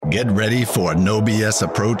Get ready for a no BS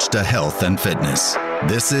approach to health and fitness.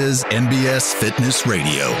 This is NBS Fitness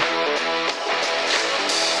Radio.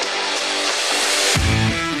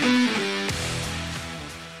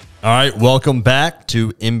 All right, welcome back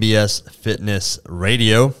to NBS Fitness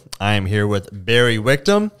Radio. I am here with Barry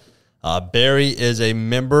Wicktom. Barry is a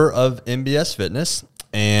member of NBS Fitness,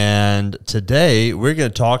 and today we're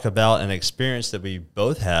going to talk about an experience that we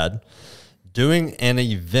both had doing an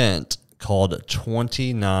event called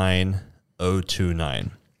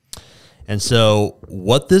 29029. And so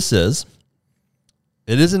what this is,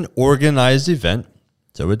 it is an organized event.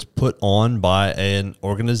 So it's put on by an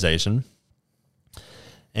organization,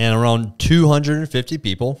 and around 250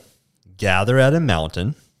 people gather at a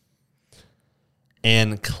mountain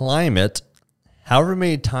and climb it however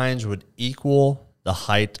many times would equal the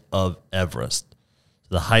height of Everest.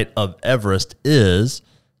 The height of Everest is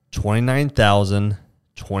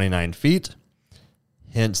 29,029 feet.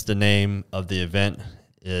 Hence, the name of the event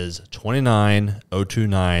is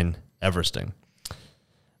 29029 Everesting.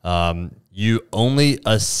 You only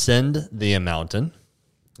ascend the mountain.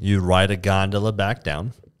 You ride a gondola back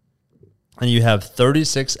down. And you have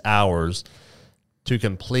 36 hours to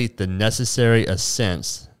complete the necessary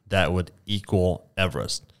ascents that would equal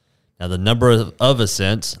Everest. Now, the number of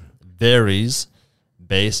ascents varies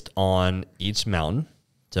based on each mountain.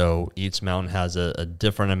 So each mountain has a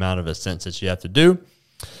different amount of ascents that you have to do.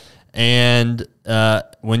 And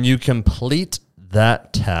when you complete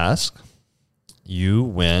that task, you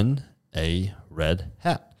win a red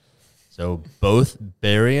hat. So both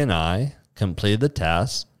Barry and I completed the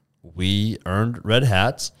task. We earned red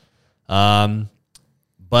hats. But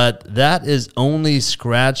that is only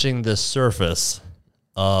scratching the surface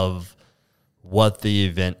of what the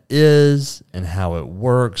event is and how it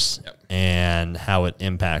works and how it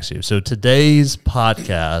impacts you. So today's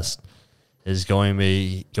podcast is going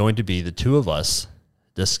to be the two of us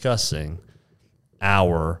discussing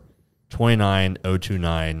our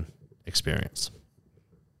 29029 experience.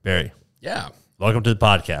 Barry. Yeah. Welcome to the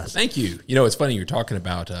podcast. Thank you. You know, it's funny you're talking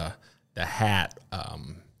about the hat.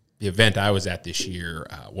 The event I was at this year,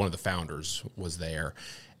 one of the founders was there,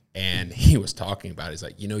 and he was talking about it. He's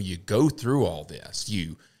like, you know, you go through all this.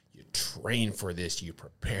 You train for this. You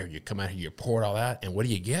prepare. You come out here. You pour all that. And what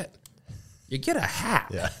do you get? You get a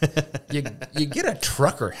hat. Yeah. you get a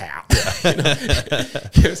trucker hat. Yeah. You know?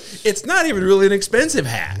 It's not even really an expensive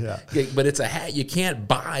hat, but it's a hat you can't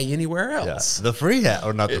buy anywhere else. Yeah. The free hat,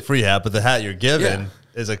 or not the free hat, but the hat you're given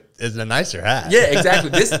is a nicer hat. Yeah, exactly.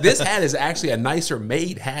 This hat is actually a nicer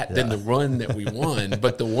made hat than the one that we won,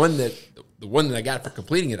 but the one that I got for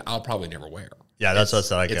completing it, I'll probably never wear. Yeah, that's what's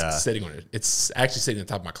like. It's sitting on it. It's actually sitting on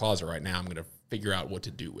top of my closet right now. I'm going to figure out what to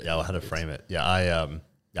do with it. Yeah, I'll have to frame it. Yeah,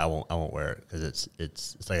 I won't wear it because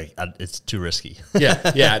it's like it's too risky.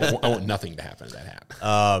 I want nothing to happen to that hat.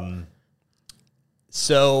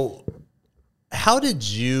 So how did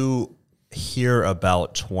you hear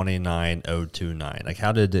about 29029? Like,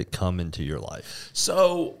 how did it come into your life?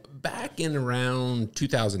 So back in around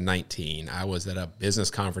 2019, I was at a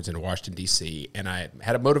business conference in Washington, D.C., and I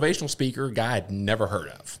had a motivational speaker, a guy I'd never heard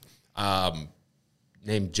of,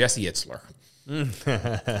 named Jesse Itzler.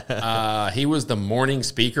 He was the morning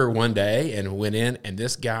speaker one day and went in, and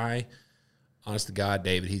this guy, honest to God,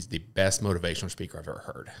 David, he's the best motivational speaker I've ever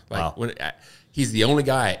heard. Like, wow. He's the only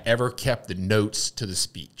guy I ever kept the notes to the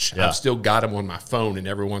speech. Yeah. I've still got him on my phone, and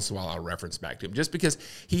every once in a while I'll reference back to him just because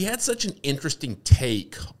he had such an interesting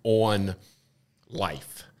take on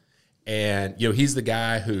life. And, you know, he's the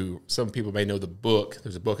guy who, some people may know the book.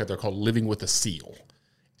 There's a book out there called Living with a Seal.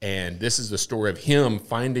 And this is the story of him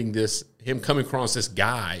coming across this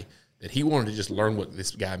guy that he wanted to just learn what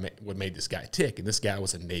made this guy tick. And this guy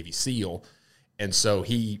was a Navy SEAL. And so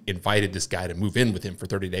he invited this guy to move in with him for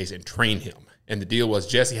 30 days and train him. And the deal was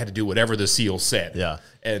Jesse had to do whatever the SEAL said. Yeah.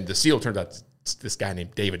 And the SEAL turned out this guy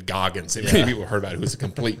named David Goggins. And many people heard about it. Who was a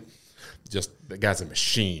complete, just the guy's a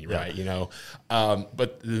machine, right? You know.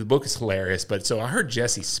 But the book is hilarious. But so I heard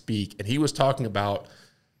Jesse speak, and he was talking about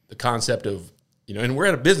the concept of, you know, and we're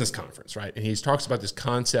at a business conference, right? And he talks about this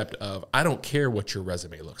concept of, I don't care what your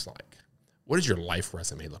resume looks like. What does your life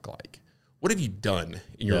resume look like? What have you done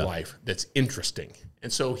in your life that's interesting?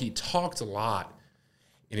 And so he talked a lot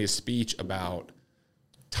in his speech about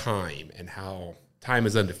time and how time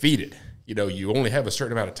is undefeated. You know, you only have a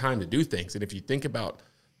certain amount of time to do things. And if you think about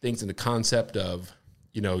things in the concept of,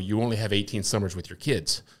 you know, you only have 18 summers with your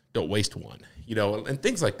kids, don't waste one, you know, and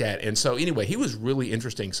things like that. And so anyway, he was really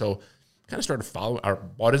interesting. So kind of started following, I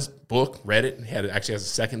bought his book, read it, and actually has a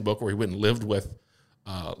second book where he went and lived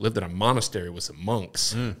in a monastery with some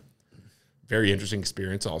monks. Very interesting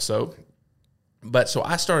experience also. But so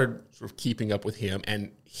I started sort of keeping up with him,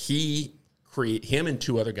 and him and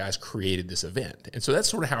 2 other guys created this event. And so that's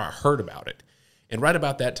sort of how I heard about it. And right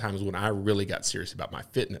about that time is when I really got serious about my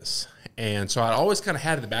fitness. And so I always kind of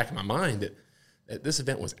had in the back of my mind that this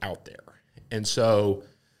event was out there. And so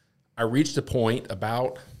I reached a point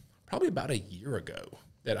probably about a year ago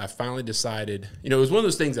that I finally decided, it was one of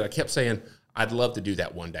those things that I kept saying, I'd love to do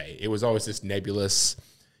that one day. It was always this nebulous,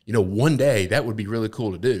 one day that would be really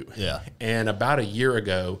cool to do. Yeah. And about a year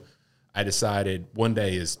ago, I decided one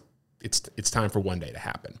day it's time for one day to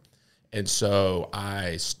happen. And so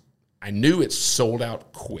I knew it sold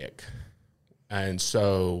out quick. And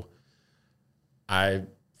so I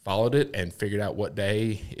followed it and figured out what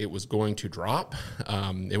day it was going to drop.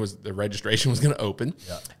 The registration was going to open.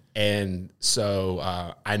 Yeah. And so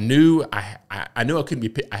I knew I couldn't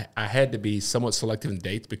be, I had to be somewhat selective in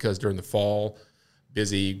dates because during the fall,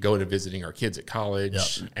 busy going and visiting our kids at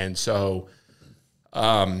college. Yep. And so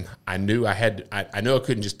I knew I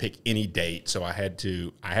couldn't just pick any date. So I had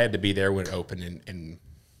to be there when it opened. And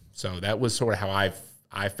so that was sort of how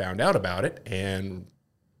I found out about it and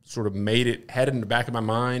sort of had it in the back of my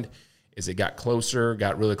mind. As it got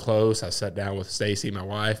really close, I sat down with Stacy, my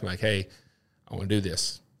wife. I'm like, hey, I want to do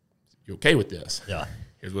this. You okay with this? Yeah.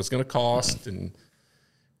 Here's what it's going to cost. And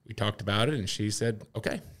we talked about it, and she said,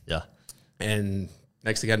 okay. Yeah. And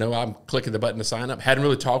next thing I know, I'm clicking the button to sign up. Hadn't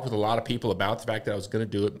really talked with a lot of people about the fact that I was going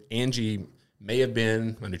to do it. Angie may have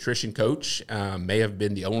been my nutrition coach, may have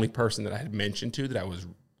been the only person that I had mentioned to that I was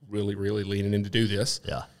really, really leaning in to do this.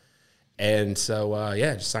 Yeah. And so,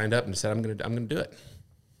 just signed up and said, I'm going to do it.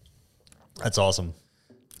 That's awesome.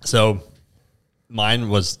 So mine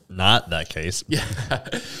was not that case. Yeah.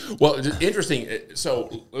 Well, interesting.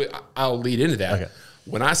 So I'll lead into that. Okay.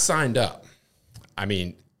 When I signed up,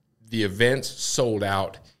 the event sold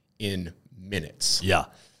out in minutes. Yeah.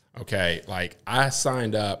 Okay. Like I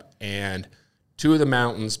signed up and 2 of the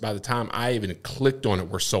mountains, by the time I even clicked on it,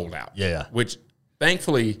 were sold out. Yeah. Which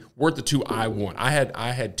thankfully weren't the 2 I want. I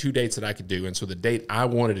had 2 dates that I could do. And so the date I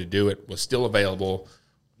wanted to do it was still available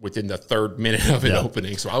within the 3rd minute of it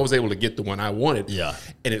opening. So I was able to get the one I wanted. Yeah.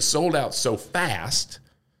 And it sold out so fast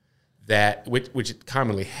that, which it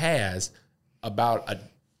commonly has, about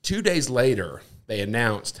 2 days later, they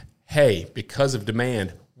announced, hey, because of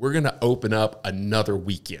demand, we're going to open up another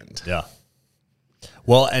weekend. Yeah.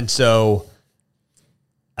 Well, and so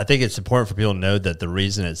I think it's important for people to know that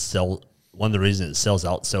one of the reasons it sells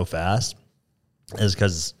out so fast is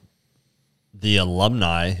because the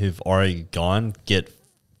alumni who've already gone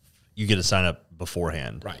you get to sign up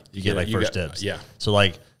beforehand. Right. You get first dibs. Yeah. So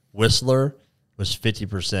like Whistler was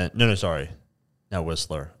 50%. No, sorry. Not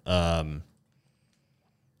Whistler. One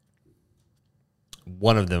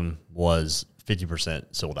of them was 50%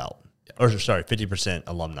 sold out. Yeah. Or sorry, 50%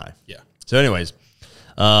 alumni. Yeah. So anyways,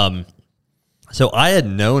 so I had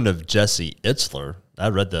known of Jesse Itzler. I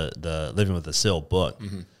read the Living with the Seal book.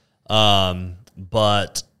 Mm-hmm.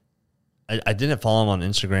 But I didn't follow him on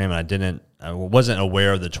Instagram, and I wasn't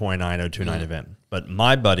aware of the 29029 event. But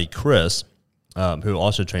my buddy Chris, who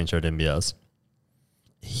also trains here at NBS,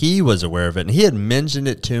 he was aware of it, and he had mentioned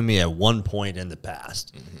it to me at one point in the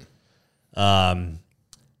past. Mm-hmm.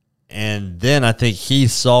 And then I think he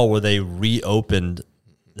saw where they reopened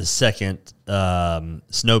the second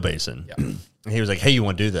snow basin. Yeah. And he was like, hey, you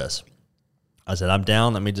want to do this? I said, I'm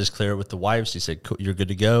down. Let me just clear it with the wives. He said, cool, you're good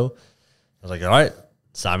to go. I was like, all right,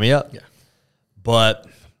 sign me up. Yeah. But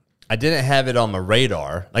I didn't have it on my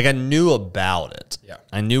radar. Like I knew about it. Yeah.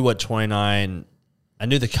 I knew what 29. I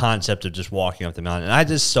knew the concept of just walking up the mountain, and I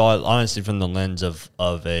just saw it honestly from the lens of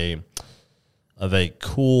a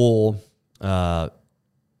cool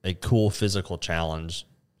physical challenge,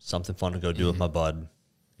 something fun to go do with my bud.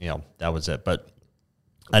 That was it. But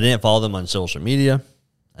I didn't follow them on social media.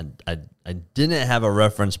 I didn't have a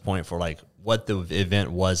reference point for like what the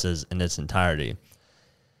event was in its entirety.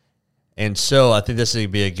 And so I think this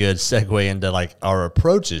would be a good segue into like our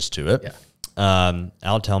approaches to it. Yeah.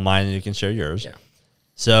 I'll tell mine and you can share yours. Yeah.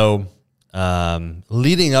 So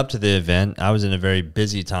leading up to the event, I was in a very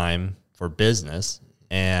busy time for business,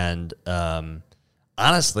 and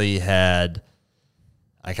honestly I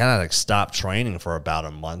kind of like stopped training for about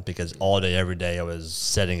a month because all day, every day I was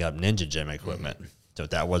setting up Ninja Gym equipment. Mm-hmm. So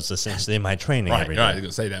that was essentially my training every day. Right, I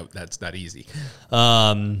was going to say that's not easy.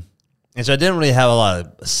 And so I didn't really have a lot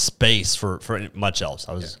of space for much else.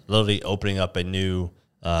 I was literally opening up a new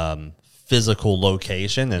physical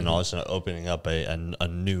location and also opening up a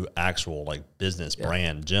new actual like business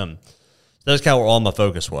brand gym. So that's kind of where all my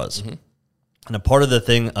focus was. Mm-hmm. And a part of the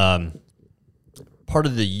thing, part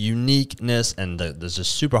of the uniqueness and there's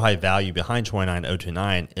just super high value behind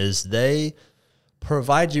 29029 is they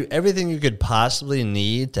provide you everything you could possibly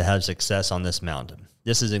need to have success on this mountain.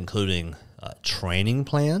 This is including training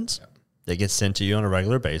plans that get sent to you on a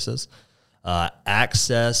regular basis,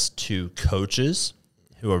 access to coaches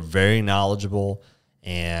who are very knowledgeable,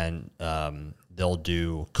 and they'll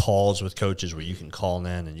do calls with coaches where you can call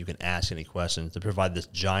in and you can ask any questions to provide this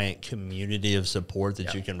giant community of support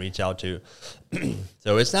that you can reach out to.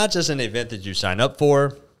 So it's not just an event that you sign up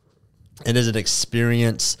for. It is an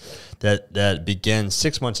experience that begins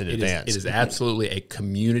 6 months in advance. It is absolutely a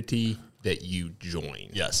community that you join.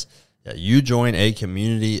 Yes. Yeah, you join a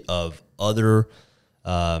community of other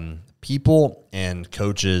people and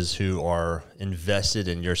coaches who are invested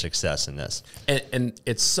in your success in this. And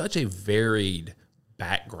it's such a varied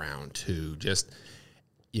background too. Just,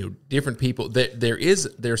 different people.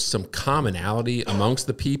 There's some commonality amongst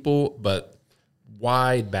the people, but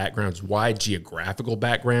wide backgrounds, wide geographical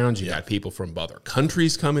backgrounds. You got people from other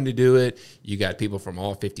countries coming to do it. You got people from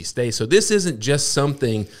all 50 states. So this isn't just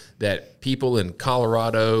something that people in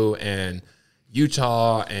Colorado and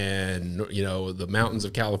Utah and, the mountains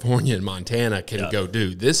of California and Montana can go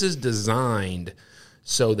do. This is designed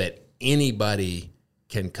so that anybody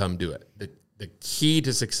can come do it. The key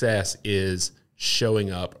to success is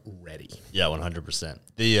showing up ready. Yeah, 100%.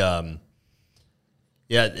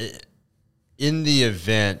 In the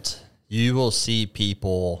event, you will see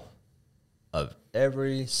people of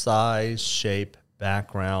every size, shape,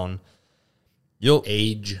 background,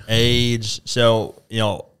 age. So,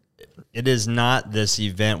 it is not this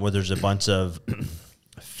event where there's a bunch of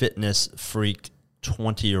fitness freak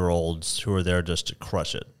 20-year-olds who are there just to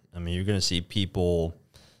crush it. I mean, you're going to see people,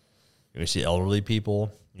 you're going to see elderly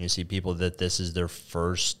people, you're going to see people that this is their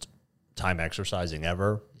first time exercising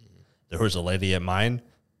ever. There was a lady at mine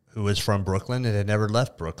who was from Brooklyn and had never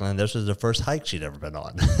left Brooklyn. This was the first hike she'd ever been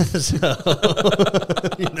on. So,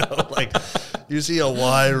 you see a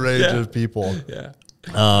wide range of people. Yeah.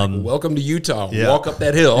 Welcome to Utah. Yeah. Walk up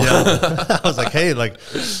that hill. Yeah. I was like, hey,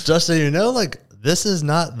 just so you know, this is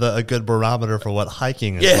not a good barometer for what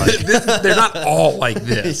hiking is like. They're not all like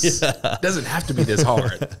this. It doesn't have to be this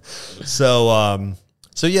hard. So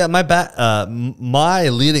my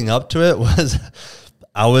leading up to it was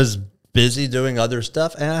I was busy doing other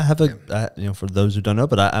stuff, and I have for those who don't know,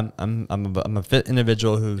 but I'm a fit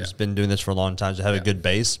individual who's been doing this for a long time, so I have a good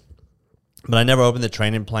base. But I never opened the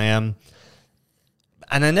training plan,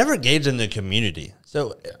 and I never engaged in the community.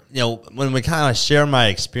 So when we kind of share my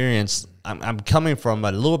experience, I'm coming from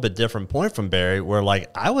a little bit different point from Barry, where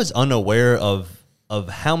I was unaware of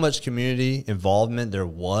how much community involvement there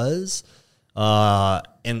was,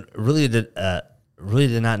 and really did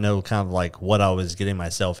not know kind of what I was getting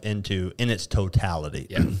myself into in its totality.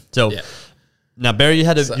 Yeah. So now, Barry, you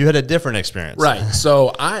had a different experience, right?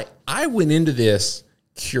 So I went into this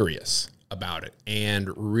curious about it and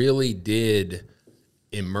really did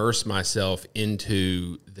immerse myself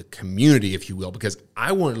into the community, if you will, because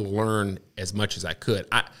I wanted to learn as much as I could.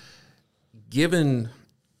 Given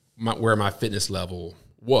where my fitness level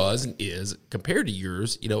was and is compared to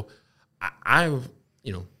yours, I've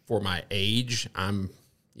for my age, I'm,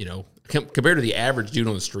 compared to the average dude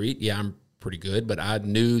on the street, I'm pretty good, but I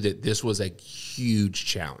knew that this was a huge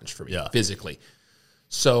challenge for me physically.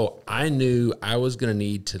 So I knew I was going to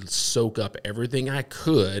need to soak up everything I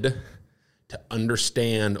could to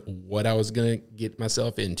understand what I was going to get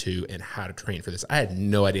myself into and how to train for this. I had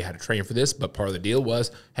no idea how to train for this, but part of the deal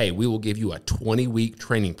was, hey, we will give you a 20-week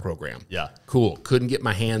training program. Yeah. Cool. Couldn't get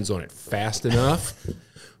my hands on it fast enough.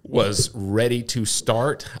 Was ready to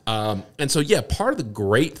start. And so, part of the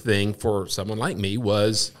great thing for someone like me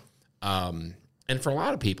was, and for a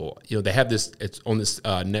lot of people, they have this, it's on this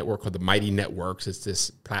network called the Mighty Networks. It's this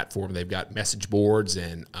platform. They've got message boards,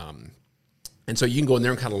 and so you can go in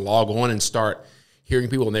there and kind of log on and start hearing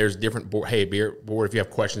people, and there's different board. Hey, board, if you have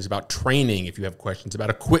questions about training, if you have questions about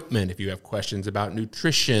equipment, if you have questions about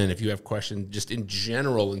nutrition, if you have questions just in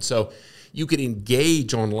general. And so you could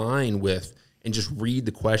engage online with and just read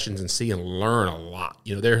the questions and see and learn a lot.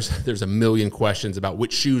 There's a million questions about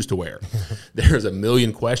which shoes to wear. There's a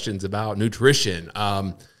million questions about nutrition.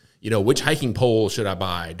 Which hiking pole should I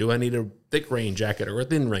buy? Do I need a thick rain jacket or a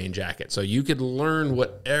thin rain jacket? So you could learn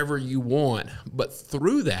whatever you want. But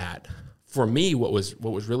through that, for me, what was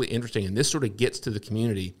really interesting, and this sort of gets to the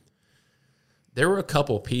community, there were a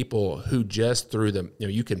couple people who just through the,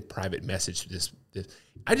 you can private message this.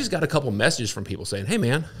 I just got a couple messages from people saying, hey,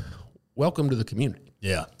 man, welcome to the community.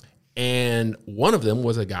 Yeah. And one of them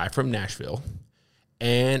was a guy from Nashville.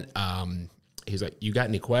 And he's like, you got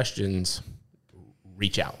any questions,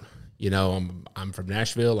 reach out. I'm from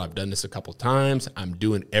Nashville. I've done this a couple of times. I'm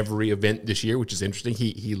doing every event this year, which is interesting.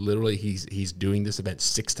 He literally he's doing this event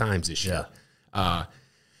 6 times this year.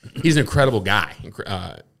 He's an incredible guy.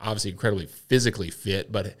 Obviously incredibly physically fit,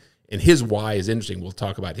 and his why is interesting. We'll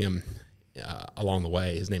talk about him along the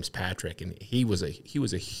way. His name's Patrick, and he was a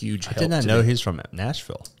huge help. I did not know he's from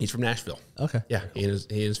Nashville. He's from Nashville. Okay. Yeah, he and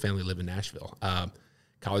his family live in Nashville.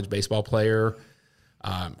 College baseball player,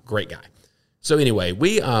 great guy. So anyway,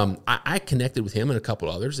 I connected with him and a couple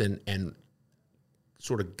others, and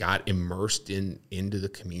sort of got immersed into the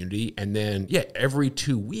community. And then, every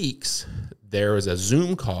 2 weeks there was a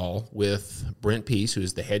Zoom call with Brent Peace,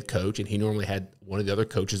 who's the head coach, and he normally had one of the other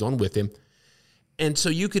coaches on with him. And so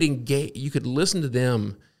you could engage, you could listen to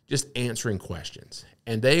them just answering questions.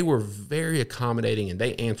 And they were very accommodating, and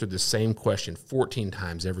they answered the same question 14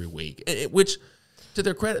 times every week, which, to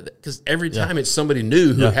their credit, because every time it's somebody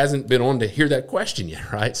new who hasn't been on to hear that question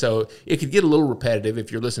yet, right? So it could get a little repetitive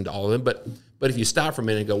if you're listening to all of them, but if you stop for a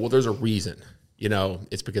minute and go, well, there's a reason,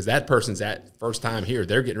 it's because that person's that first time here,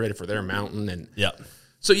 they're getting ready for their mountain. And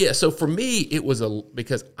so for me, it was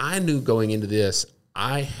because I knew going into this,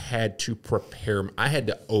 I had to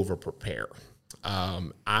over prepare.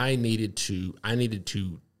 I needed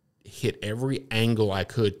to hit every angle I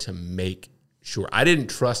could to make sure. I didn't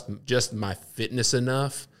trust just my fitness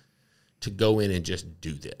enough to go in and just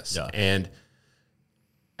do this. And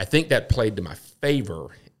I think that played to my favor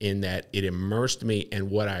in that it immersed me. And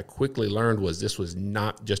what I quickly learned was this was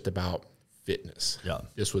not just about fitness.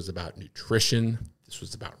 This was about nutrition. This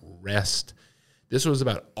was about rest. This was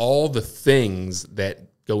about all the things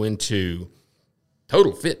that go into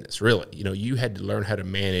total fitness, really. You had to learn how to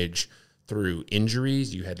manage through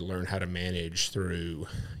injuries. You had to learn how to manage through,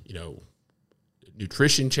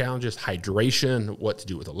 nutrition challenges, hydration, what to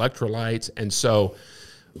do with electrolytes. And so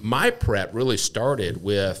my prep really started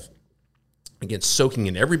with, again, soaking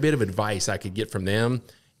in every bit of advice I could get from them,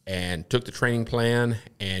 and took the training plan.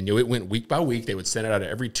 And it went week by week. They would send it out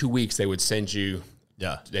every 2 weeks. They would send you.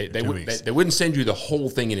 They wouldn't send you the whole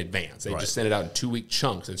thing in advance. They just send it out in 2-week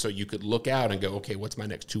chunks. And so you could look out and go, okay, what's my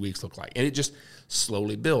next 2 weeks look like? And it just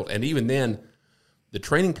slowly built. And even then, the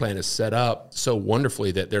training plan is set up so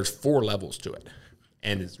wonderfully that there's 4 levels to it.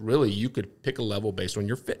 And it's really, you could pick a level based on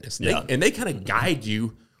your fitness. And they kind of guide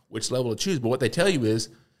you which level to choose. But what they tell you is,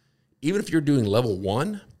 even if you're doing level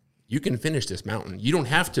 1, you can finish this mountain. You don't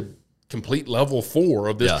have to complete level 4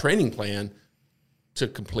 of this training plan to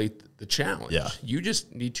complete the challenge. You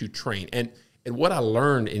just need to train. And what I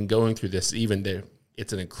learned in going through this,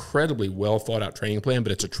 it's an incredibly well thought out training plan,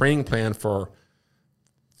 but it's a training plan for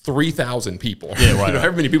 3,000 people.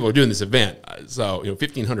 However many people are doing this event. So,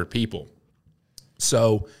 1,500 people.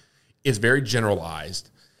 So it's very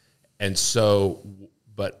generalized. And so,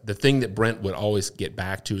 but the thing that Brent would always get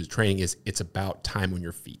back to his training is it's about time on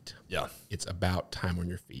your feet. It's about time on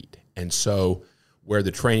your feet. And so where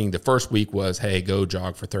the training, the first week was, hey, go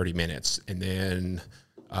jog for 30 minutes, and then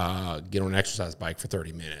get on an exercise bike for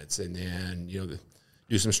 30 minutes, and then,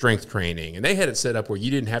 do some strength training. And they had it set up where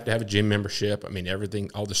you didn't have to have a gym membership. I mean,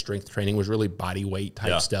 everything, all the strength training was really body weight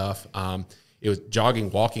type stuff. It was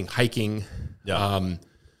jogging, walking, hiking,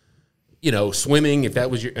 swimming, if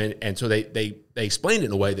that was your, and so they explained it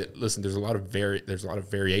in a way that, listen, there's a lot of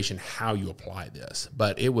variation how you apply this,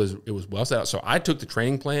 but it was well set out. So I took the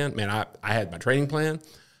training plan, man. I had my training plan.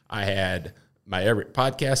 I had my every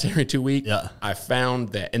podcast every 2 weeks. I found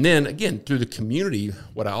that, and then again, through the community,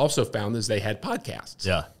 what I also found is they had podcasts.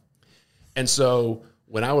 And so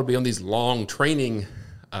when I would be on these long training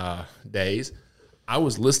days, I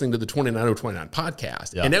was listening to the 29:029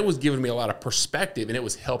 podcast, and that was giving me a lot of perspective, and it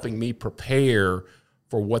was helping me prepare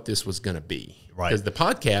for what this was going to be. Because the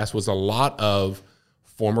podcast was a lot of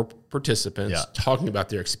former participants talking about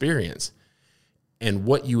their experience. And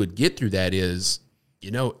what you would get through that is,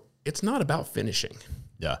 it's not about finishing.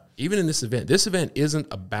 Even in this event isn't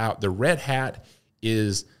about, the red hat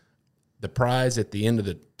is the prize at the end of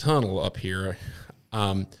the tunnel up here.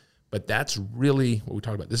 But that's really what we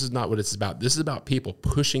talk about. This is not what it's about. This is about people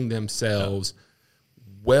pushing themselves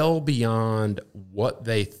well beyond what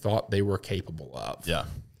they thought they were capable of.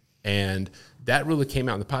 And that really came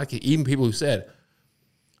out in the podcast. Even people who said,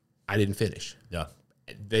 I didn't finish.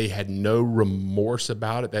 They had no remorse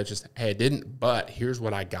about it. That's just, hey, I didn't, but here's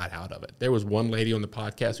what I got out of it. There was one lady on the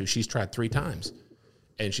podcast who she's tried 3 times,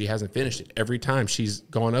 and she hasn't finished it. Every time she's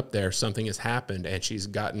gone up there, something has happened, and she's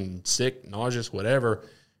gotten sick, nauseous, whatever.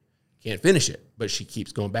 Can't finish it, but she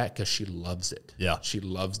keeps going back because she loves it. She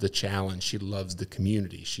loves the challenge. She loves the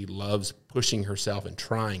community. She loves pushing herself and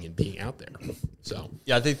trying and being out there. So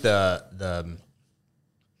I think the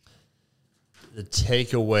the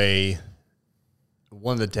takeaway,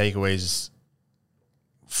 one of the takeaways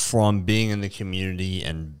from being in the community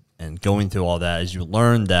and going through all that is you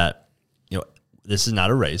learn that, this is not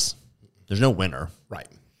a race. There's no winner. Right.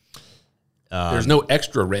 There's no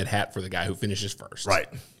extra red hat for the guy who finishes first. Right.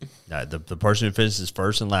 The person who finishes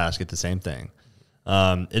first and last get the same thing.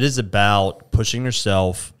 It is about pushing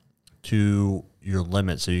yourself to your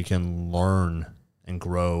limit so you can learn and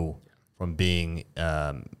grow from being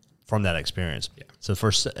from that experience. Yeah. So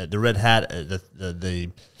first, the red hat,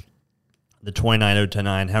 the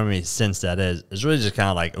 29009, how many cents that is really just kind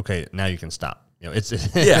of like, okay, now you can stop. It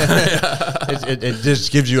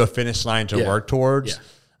just gives you a finish line to work towards.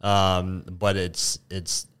 Yeah. But it's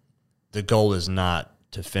the goal is not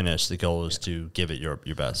to finish. The goal is to give it your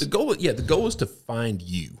best. The goal is to find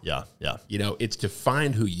you. Yeah. It's to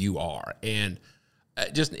find who you are. And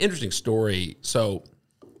just an interesting story. So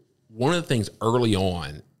one of the things early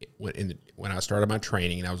on when I started my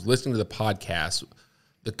training and I was listening to the podcast,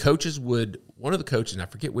 one of the coaches, and I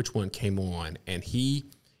forget which one, came on, and he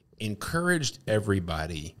encouraged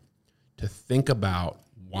everybody to think about,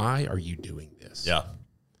 why are you doing this? Yeah.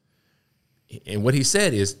 And what he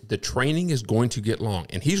said is the training is going to get long.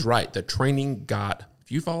 And he's right. If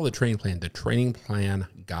you follow the training plan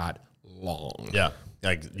got long. Yeah.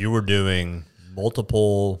 Like you were doing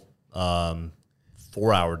multiple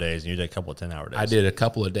 4-hour days and you did a couple of 10-hour days. I did a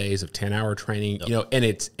couple of days of 10-hour training, and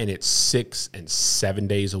it's 6 and 7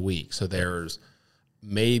 days a week. So there's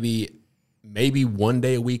maybe 1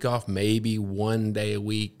 day a week off, maybe 1 day a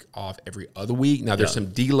week off every other week. Now there's some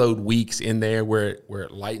deload weeks in there where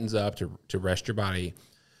it lightens up to rest your body.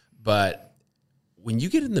 But when you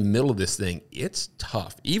get in the middle of this thing, it's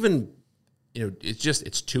tough. Even,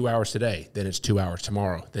 it's 2 hours today, then it's 2 hours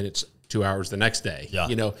tomorrow, then it's 2 hours the next day,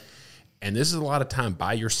 and this is a lot of time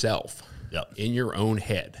by yourself in your own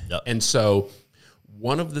head. Yep. And so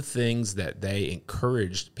one of the things that they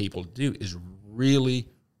encouraged people to do is really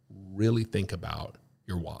think about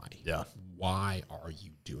your why. Yeah. Why are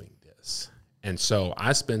you doing this? And so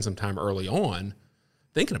I spend some time early on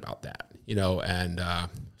thinking about that, and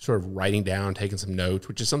sort of writing down, taking some notes,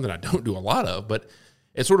 which is something I don't do a lot of, but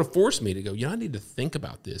it sort of forced me to go, I need to think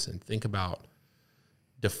about this and think about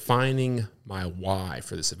defining my why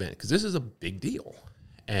for this event, because this is a big deal.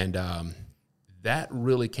 And that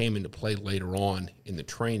really came into play later on in the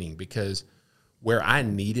training, because where I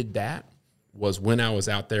needed that was when I was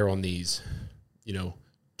out there on these,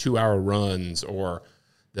 2-hour runs or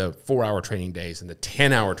the 4-hour training days and the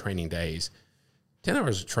 10-hour training days. 10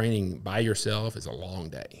 hours of training by yourself is a long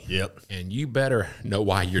day. Yep. And you better know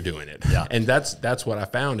why you're doing it. Yeah. And that's what I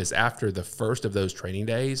found is after the first of those training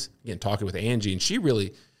days, again, talking with Angie, and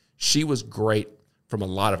she was great from a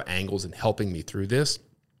lot of angles in helping me through this.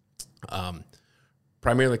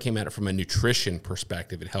 Primarily came at it from a nutrition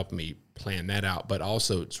perspective and helped me plan that out, but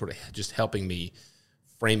also sort of just helping me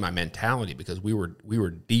frame my mentality, because we were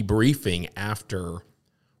debriefing after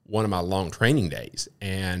one of my long training days.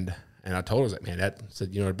 And I told her, I was like, man, that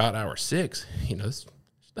said, about hour 6, this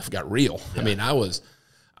stuff got real. Yeah. I mean, I was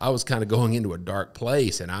kind of going into a dark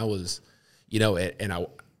place, and I was, I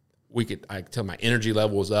could tell my energy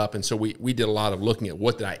level was up. And so we did a lot of looking at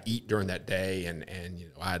what did I eat during that day. And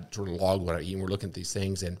I sort of logged what I eat, and we're looking at these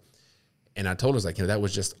things. And I told her, like, that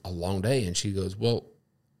was just a long day. And she goes, well,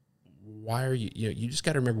 why are you, you just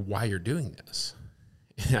got to remember why you're doing this.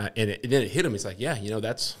 And then it hit him. It's like, yeah,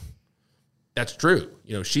 that's true.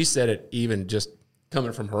 She said it even just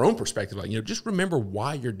coming from her own perspective, like, just remember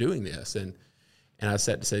why you're doing this. And I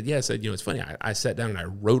said, it's funny. I sat down and I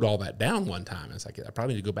wrote all that down one time. And it's like, I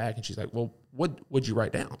probably need to go back. And she's like, well, what'd you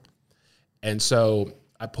write down? And so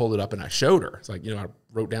I pulled it up and I showed her. It's like, I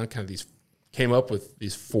wrote down kind of came up with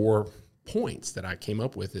these 4 points that I came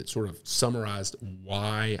up with that sort of summarized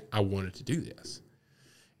why I wanted to do this.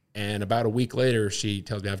 And about a week later, she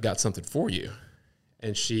tells me, I've got something for you.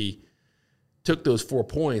 And she took those 4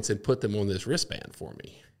 points and put them on this wristband for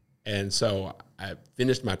me. And so I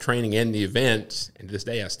finished my training and the event, and to this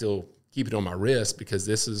day I still keep it on my wrist, because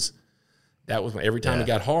every time it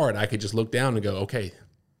got hard, I could just look down and go, okay,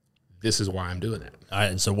 this is why I'm doing that. All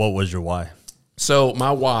right, and so what was your why? So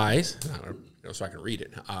my whys, so I can read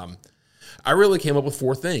it. I really came up with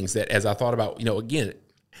 4 things that, as I thought about, again,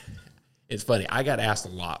 it's funny. I got asked a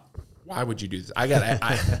lot, why would you do this?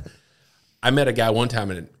 I met a guy one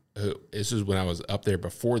time, and this is when I was up there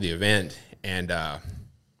before the event, and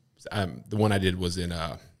the one I did was in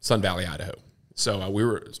Sun Valley, Idaho. So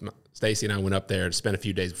Stacy and I went up there to spend a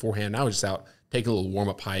few days beforehand. And I was just out taking a little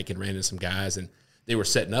warm-up hike and ran into some guys, and they were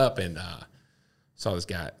setting up, and saw this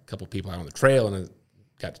guy, a couple of people out on the trail, and I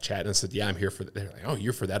got to chat and I said, yeah, I'm here for that. They're like, oh,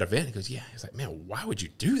 you're for that event? He goes, yeah. He's like, man, why would you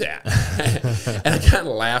do that? And I kind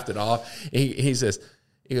of laughed it off. He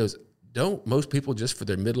goes, don't most people just for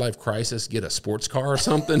their midlife crisis get a sports car or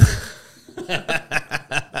something?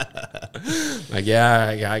 Like,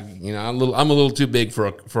 yeah, I'm a little too big for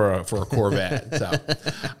a Corvette. So,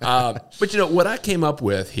 but what I came up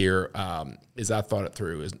with here is I thought it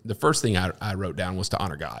through. Is the first thing I wrote down was to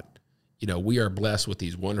honor God. We are blessed with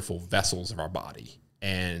these wonderful vessels of our body,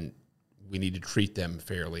 and we need to treat them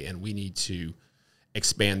fairly, and we need to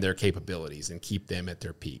expand their capabilities and keep them at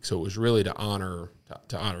their peak. So it was really to honor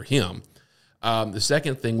Him. The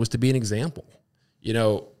second thing was to be an example.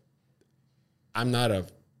 I'm not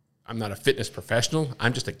a fitness professional.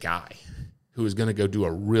 I'm just a guy who is going to go do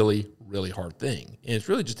a really, really hard thing. And it's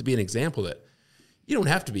really just to be an example that you don't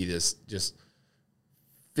have to be this just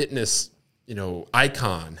fitness,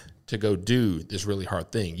 icon to go do this really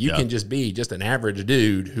hard thing. You can just be just an average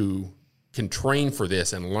dude who can train for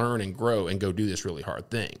this and learn and grow and go do this really hard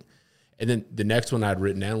thing. And then the next one I'd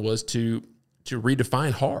written down was to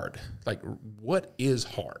redefine hard. Like, what is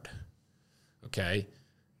hard? Okay.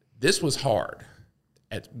 This was hard.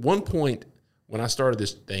 At one point when I started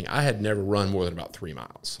this thing, I had never run more than about 3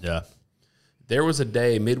 miles. Yeah. There was a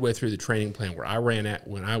day midway through the training plan where I went out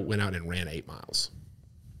and ran 8 miles.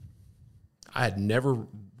 I had never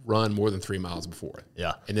run more than 3 miles before.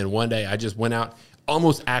 Yeah. And then one day I just went out,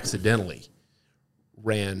 almost accidentally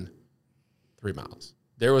ran 3 miles.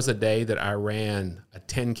 There was a day that I ran a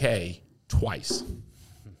 10K twice.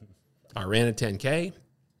 I ran a 10K.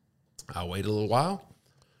 I waited a little while.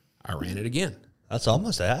 I ran it again. That's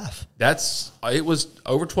almost half. It was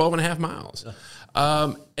over 12 and a half miles.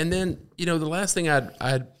 And then, the last thing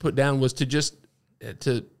I'd put down was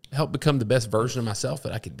to help become the best version of myself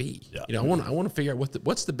that I could be. Yeah. I want to figure out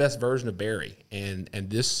what's the best version of Barry, and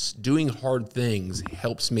this doing hard things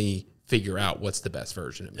helps me figure out what's the best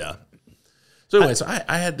version of me. Yeah. So anyway,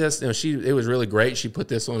 I had this. It was really great. She put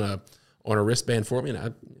this on a wristband for me, and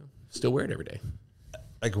I still wear it every day.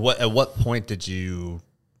 Like, at what point did you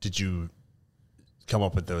come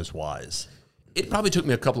up with those whys? It probably took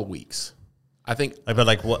me a couple of weeks. I think. But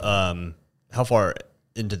like, what? How far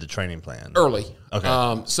into the training plan? Early.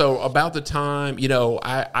 Okay. So about the time,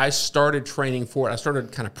 I started training for it. I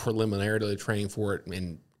started kind of preliminarily training for it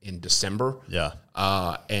in December. Yeah.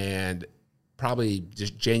 And probably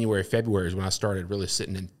just January, February is when I started really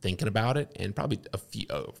sitting and thinking about it, and probably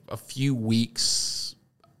a few weeks,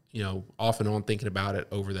 off and on thinking about it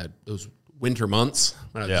over those winter months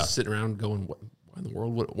when I was just sitting around going, what in the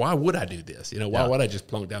world? Why would I do this? Why would I just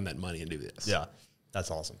plunk down that money and do this? Yeah,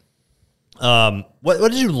 that's awesome.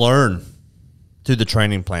 What did you learn through the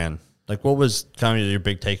training plan? Like, what was kind of your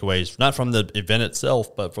big takeaways, not from the event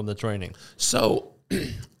itself, but from the training? So,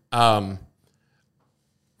 from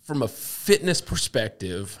a fitness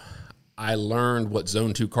perspective, I learned what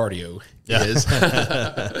zone 2 cardio is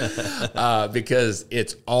because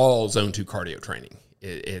it's all zone 2 cardio training.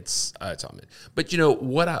 It's all me. But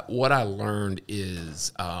what I learned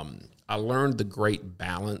is I learned the great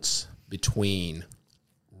balance between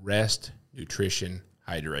rest, nutrition,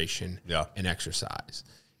 hydration, and exercise.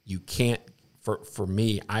 You can't, for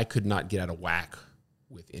me, I could not get out of whack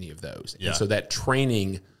with any of those. Yeah. And so that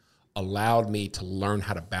training allowed me to learn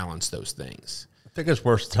how to balance those things. I think it's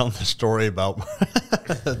worth telling the story about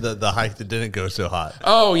the hike that didn't go so hot.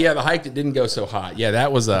 Oh yeah, the hike that didn't go so hot. Yeah,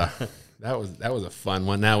 that was a fun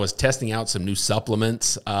one. I was testing out some new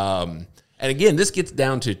supplements. And again, this gets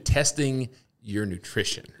down to testing your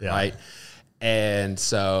nutrition, right? And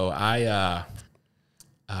so I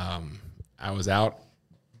was out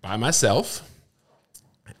by myself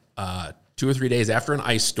 2 or 3 days after an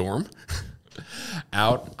ice storm,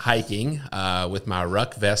 out hiking with my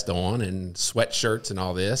ruck vest on and sweatshirts and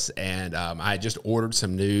all this. And I just ordered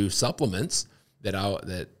some new supplements that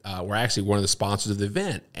were actually one of the sponsors of the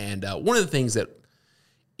event. And one of the things that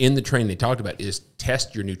in the training they talked about is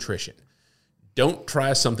test your nutrition. Don't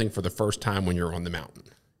try something for the first time when you're on the mountain.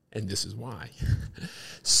 And this is why.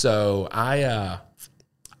 So I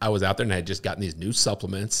was out there and I had just gotten these new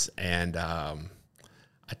supplements, and I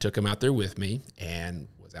took them out there with me and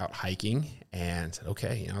was out hiking and said,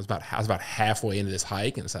 okay, I was about halfway into this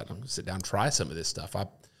hike and I said, I'm going to sit down and try some of this stuff. I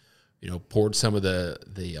poured some of the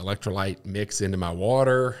electrolyte mix into my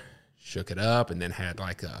water, shook it up, and then had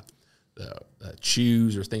like the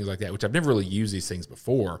chews or things like that, which I've never really used these things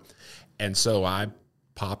before. And so I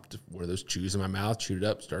popped one of those chews in my mouth, chewed it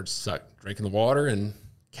up, started drinking the water, and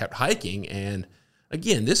kept hiking. And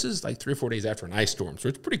again, this is like 3 or 4 days after an ice storm, so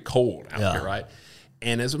it's pretty cold out here, right?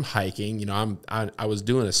 And as I'm hiking, I was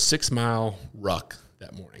doing a 6 mile ruck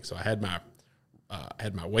that morning. So I had my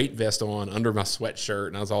had my weight vest on under my sweatshirt,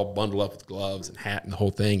 and I was all bundled up with gloves and hat and the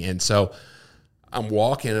whole thing. And so I'm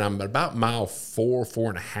walking, and I'm about mile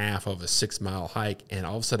 4.5 of a 6 mile hike, and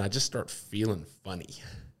all of a sudden I just start feeling funny,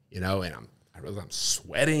 and I realize I'm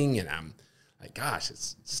sweating, and I'm like, gosh,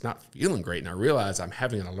 it's not feeling great. And I realize I'm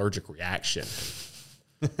having an allergic reaction.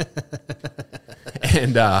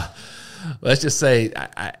 And let's just say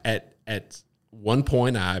at one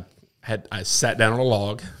point I sat down on a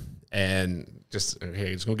log and just,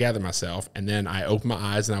 okay, just gonna gather myself. And then I opened my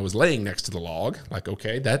eyes, and I was laying next to the log. Like,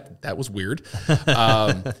 okay, that was weird.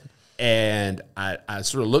 And I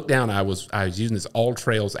sort of looked down. I was using this All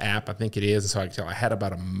Trails app, I think it is. And so I could tell I had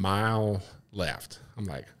about a mile left. I'm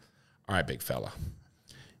like, all right, big fella,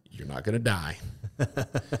 you're not gonna die.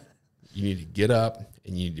 You need to get up,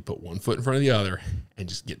 and you need to put one foot in front of the other and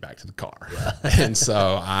just get back to the car. Yeah. And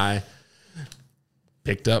so I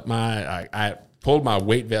picked up I pulled my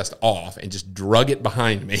weight vest off and just drug it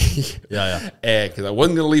behind me. Yeah. Because I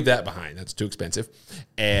wasn't going to leave that behind. That's too expensive.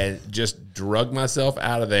 And just drug myself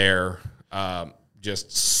out of there,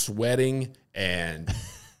 just sweating and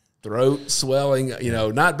throat swelling,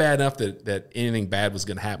 not bad enough that anything bad was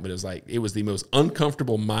going to happen, but it was the most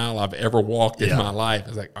uncomfortable mile I've ever walked in my life. I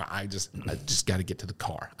was like, I just got to get to the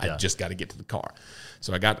car. I just got to get to the car.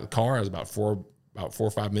 So I got to the car. I was about 4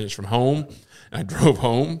 or 5 minutes from home, and I drove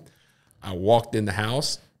home. I walked in the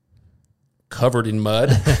house covered in mud.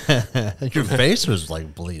 Your face was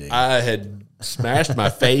like bleeding. I had smashed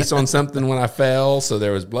my face on something when I fell, so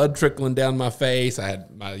there was blood trickling down my face. I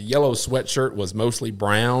had my yellow sweatshirt was mostly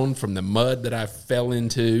brown from the mud that I fell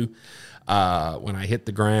into when I hit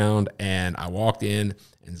the ground. And I walked in,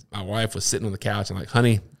 and my wife was sitting on the couch. I'm like,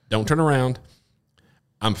 honey, don't turn around.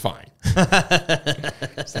 I'm fine.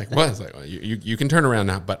 It's like, what? It's like, well, you can turn around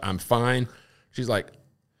now, but I'm fine. She's like,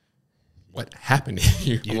 what happened to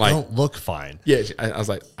you? You don't look fine. Yeah, I was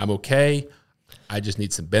like, I'm okay. I just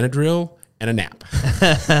need some Benadryl and a nap.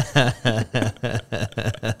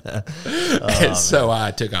 So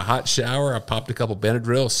I took a hot shower. I popped a couple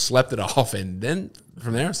Benadryl, slept it off, and then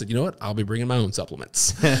from there I said, you know what? I'll be bringing my own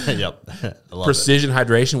supplements. Yep. Precision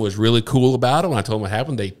Hydration was really cool about it. When I told them what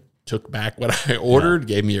happened, they took back what I ordered,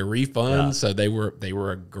 gave me a refund. Yeah. So they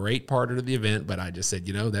were a great part of the event, but I just said,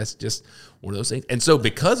 that's just one of those things. And so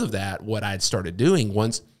because of that, what I'd started doing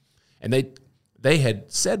once, and they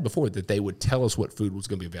had said before that they would tell us what food was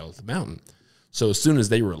going to be available at the mountain. So as soon as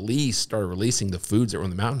they started releasing the foods that were on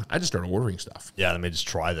the mountain, I just started ordering stuff. Yeah, let me just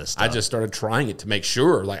try this stuff. I just started trying it to make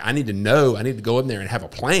sure. Like, I need to go in there and have a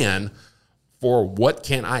plan for what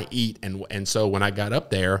can I eat. And so when I got up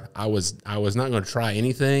there, I was not going to try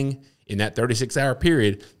anything in that 36-hour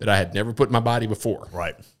period that I had never put in my body before.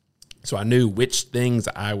 Right. So I knew which things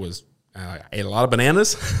I was. I ate a lot of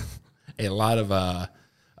bananas, ate a lot of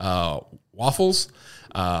waffles,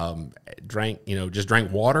 drank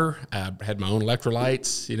water. I had my own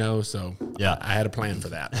electrolytes, so yeah, I had a plan for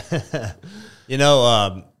that.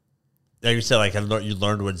 Like you said, you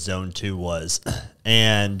learned what Zone 2 was.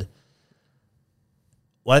 And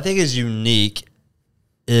what I think is unique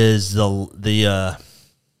is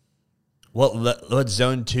what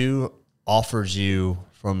Zone 2 offers you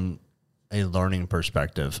from a learning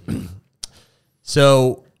perspective.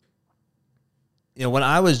 So, when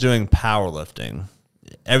I was doing powerlifting,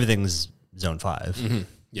 everything's Zone 5. Mm-hmm.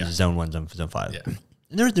 Yeah. Zone 1, Zone 5. Yeah.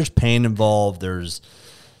 And there's pain involved, there's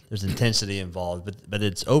intensity involved, but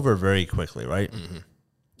it's over very quickly, right?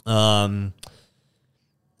 Mm-hmm.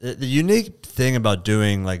 The unique thing about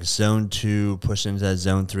doing like Zone 2 push into that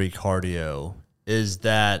Zone 3 cardio is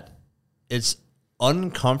that it's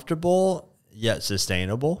uncomfortable yet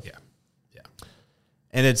sustainable. Yeah. Yeah.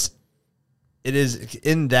 And it is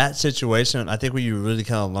in that situation, I think, where you really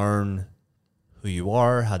kind of learn who you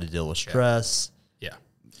are, how to deal with stress. Yeah.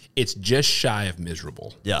 It's just shy of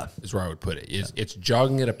miserable. Yeah. Is where I would put it. It's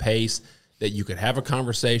jogging at a pace that you could have a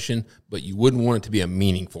conversation, but you wouldn't want it to be a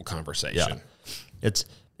meaningful conversation. Yeah.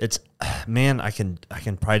 It's man, I can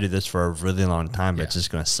probably do this for a really long time, but it's just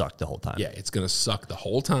going to suck the whole time. Yeah, it's going to suck the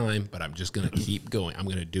whole time, but I'm just going to keep going. I'm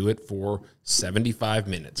going to do it for 75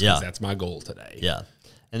 minutes because that's my goal today. Yeah.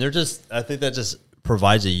 And I think that just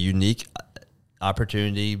provides a unique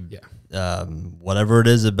opportunity. Yeah. Whatever it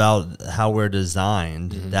is about how we're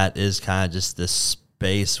designed, that is kind of just this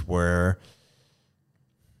space where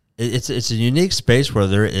it's a unique space where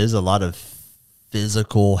there is a lot of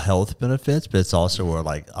physical health benefits, but it's also where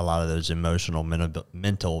like a lot of those emotional,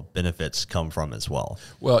 mental benefits come from as well.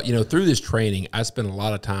 Well, through this training, I spent a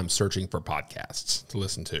lot of time searching for podcasts to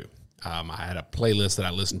listen to. I had a playlist that I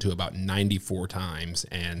listened to about 94 times,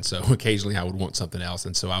 and so occasionally I would want something else,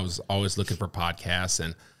 and so I was always looking for podcasts,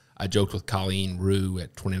 and I joked with Colleen Rue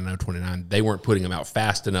at 29.29. They weren't putting them out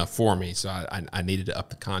fast enough for me, so I needed to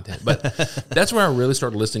up the content. But that's where I really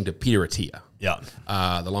started listening to Peter Attia,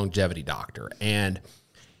 the longevity doctor. And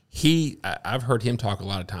I've heard him talk a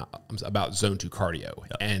lot of times about zone 2 cardio.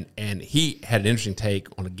 And he had an interesting take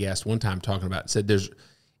on a guest one time talking about, said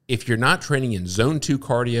if you're not training in zone 2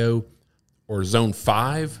 cardio or zone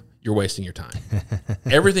 5, you're wasting your time.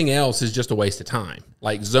 Everything else is just a waste of time.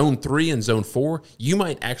 Like zone 3 and zone 4, you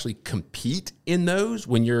might actually compete in those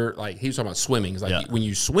when you're like, he was talking about swimming. It's like when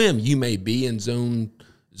you swim, you may be in zone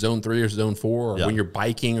 3 or zone 4, or when you're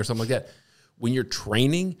biking or something like that. When you're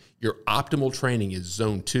training, your optimal training is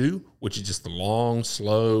zone 2, which is just the long,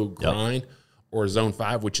 slow grind, or zone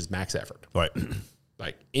 5, which is max effort. Right.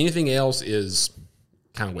 Like anything else is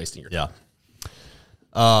kind of wasting your time.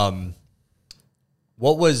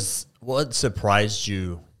 What surprised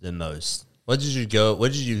you the most? What did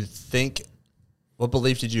you think? What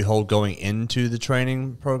belief did you hold going into the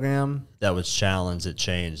training program that was challenged, that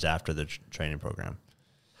changed after the training program?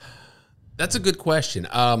 That's a good question.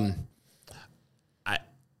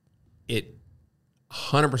 It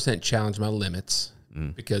 100% challenged my limits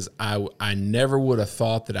because I never would have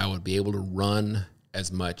thought that I would be able to run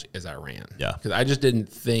as much as I ran. Yeah. Because I just didn't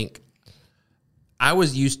think. I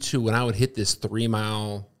was used to when I would hit this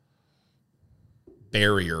 3-mile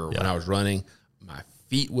barrier when I was running, my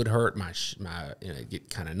feet would hurt, my get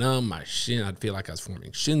kind of numb, my shin, I'd feel like I was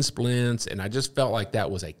forming shin splints, and I just felt like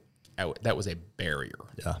that was a barrier.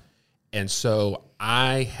 Yeah. And so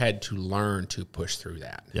I had to learn to push through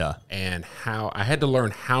that. Yeah. And I had to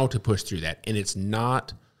learn how to push through that. And it's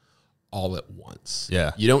not all at once.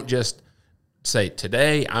 Yeah. You don't just say,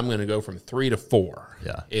 today I'm going to go from 3 to 4.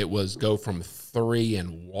 Yeah. It was go from 3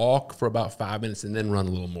 and walk for about 5 minutes and then run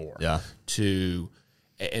a little more. Yeah.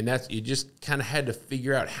 And that's, you just kind of had to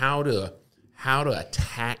figure out how to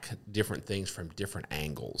attack different things from different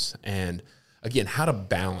angles. And again, how to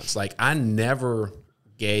balance. Like I never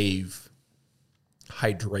gave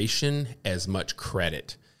hydration as much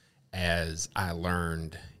credit as I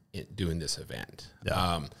learned doing this event.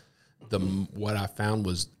 Yeah. What I found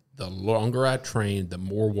was the longer I trained, the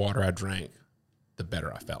more water I drank, the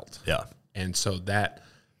better I felt. Yeah. And so that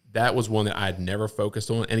was one that I'd never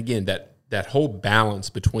focused on. And again, that whole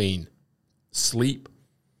balance between sleep,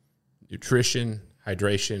 nutrition,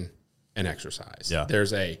 hydration, and exercise. Yeah.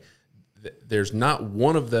 There's not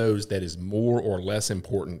one of those that is more or less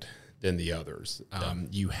important than the others.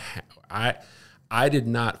 I did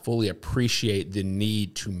not fully appreciate the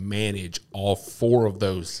need to manage all 4 of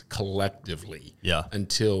those collectively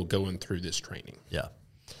until going through this training. Yeah.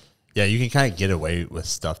 Yeah, you can kind of get away with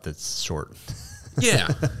stuff that's short. Yeah.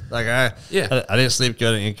 Like, I didn't sleep good,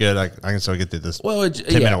 I didn't eat good. I can still get through this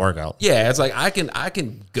 10-minute workout. Yeah, it's like I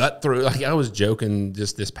can gut through. Like I was joking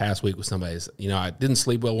just this past week with somebody. I didn't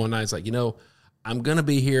sleep well one night. It's like, I'm going to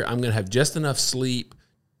be here. I'm going to have just enough sleep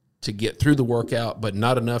to get through the workout, but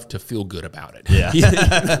not enough to feel good about it. Yeah.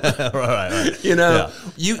 Right.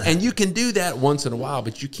 You can do that once in a while,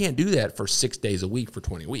 but you can't do that for 6 days a week for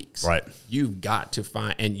 20 weeks. Right. You've got to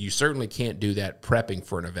find, and you certainly can't do that prepping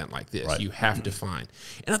for an event like this. Right. You have to find.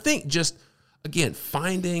 And I think just, again,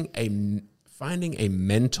 finding a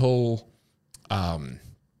mental,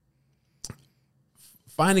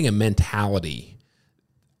 finding a mentality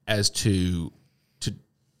as to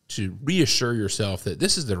reassure yourself that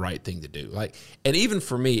this is the right thing to do. And even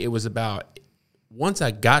for me, it was about, once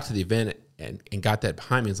I got to the event and got that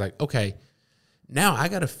behind me, it's like, okay, now I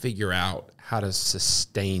got to figure out how to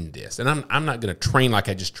sustain this. And I'm not going to train like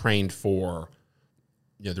I just trained for,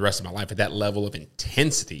 the rest of my life at that level of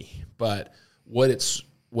intensity. But what it's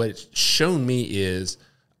shown me is,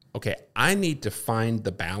 okay, I need to find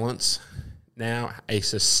the balance now, a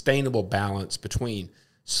sustainable balance between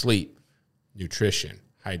sleep, nutrition,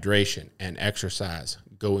 hydration, and exercise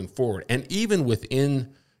going forward. And even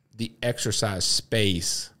within the exercise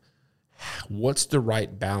space, what's the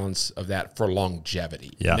right balance of that for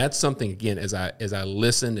longevity? Yeah. And that's something, again, as I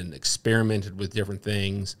listened and experimented with different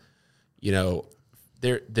things,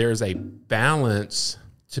 there's a balance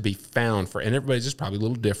to be found for, and everybody's just probably a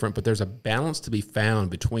little different, but there's a balance to be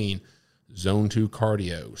found between zone 2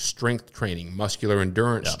 cardio, strength training, muscular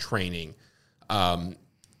endurance training,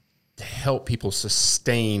 to help people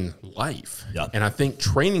sustain life. Yeah. And I think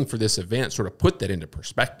training for this event sort of put that into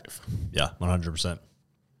perspective. Yeah, 100%.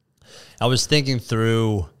 I was thinking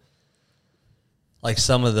through like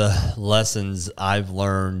some of the lessons I've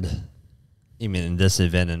learned, even in this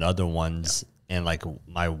event and other ones, and like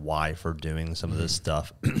my why for doing some of this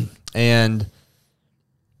stuff. And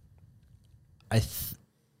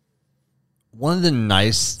one of the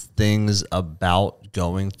nice things about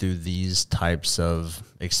going through these types of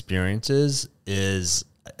experiences is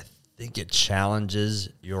I think it challenges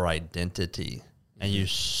your identity, and you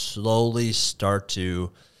slowly start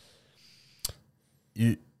to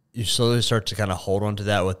kind of hold on to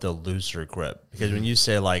that with a looser grip. Because when you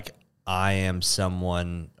say like, I am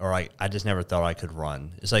someone, or I just never thought I could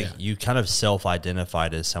run, it's like you kind of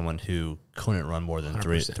self-identified as someone who couldn't run more than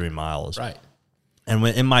 3 miles. Right. And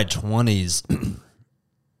when in my 20s,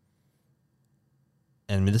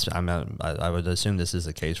 and I would assume this is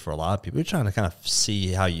the case for a lot of people, you're trying to kind of see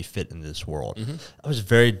how you fit in this world. I was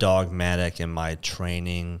very dogmatic in my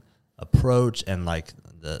training approach and like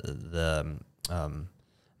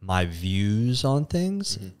my views on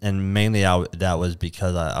things, and mainly that was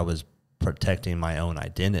because I was protecting my own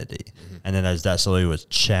identity, and then as that slowly was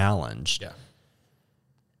challenged,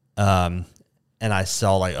 and I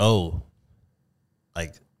saw like, oh,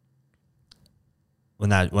 like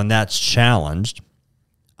when that's challenged,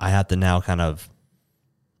 I have to now kind of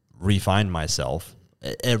refine myself.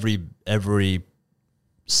 Every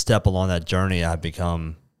step along that journey, I've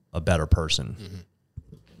become a better person.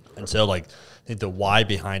 And so like, I think the why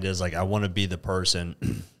behind it is like, I want to be the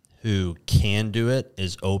person who can do it,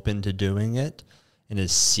 is open to doing it, and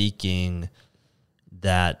is seeking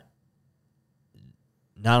that,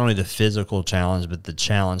 not only the physical challenge, but the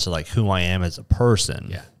challenge of like who I am as a person.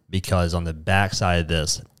 Yeah. Because on the backside of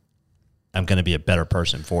this, I'm going to be a better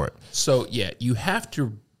person for it. So yeah, when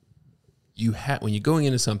you're going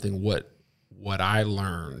into something, what I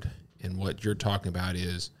learned and what you're talking about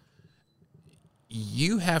is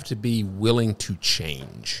you have to be willing to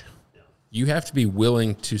change. You have to be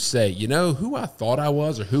willing to say, you know, who I thought I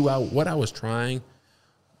was, or what I was trying.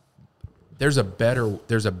 There's a better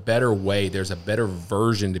way. There's a better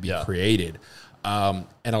version to be created. And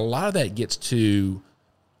a lot of that gets to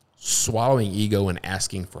swallowing ego and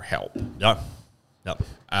asking for help.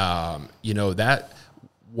 You know,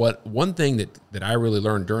 one thing that I really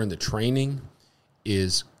learned during the training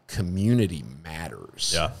is community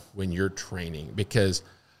matters when you're training, because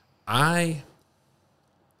at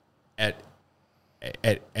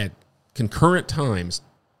concurrent times,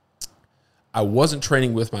 I wasn't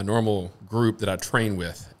training with my normal group that I train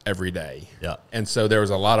with every day. And so there was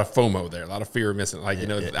a lot of FOMO there, a lot of fear of missing. Like,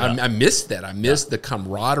 I missed that. I missed the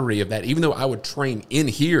camaraderie of that. Even though I would train in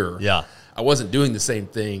here, I wasn't doing the same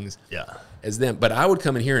things as them. But I would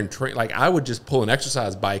come in here and train. Like, I would just pull an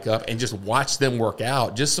exercise bike up and just watch them work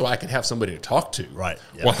out, just so I could have somebody to talk to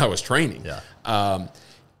while I was training. At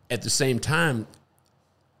the same time,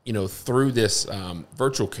 you know, through this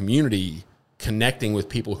virtual community, connecting with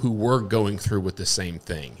people who were going through with the same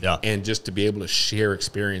thing, and just to be able to share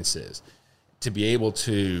experiences, to be able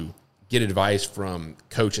to get advice from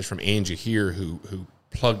coaches, from Angie here, who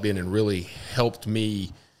plugged in and really helped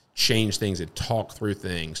me change things and talk through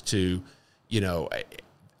things, to, you know,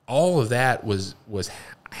 all of that was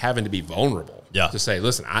having to be vulnerable, to say,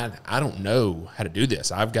 listen, I don't know how to do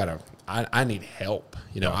this. I need help.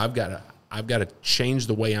 You know, I've got to change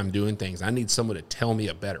the way I'm doing things. I need someone to tell me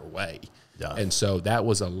a better way. And so that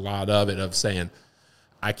was a lot of it, of saying,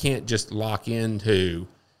 I can't just lock into,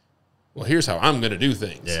 well, here's how I'm going to do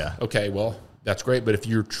things. Okay, well, that's great. But if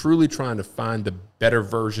you're truly trying to find the better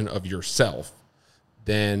version of yourself,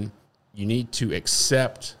 then you need to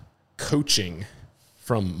accept coaching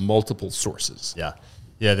from multiple sources. To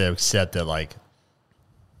accept that, like,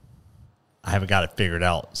 I haven't got it figured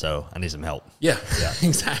out, so I need some help.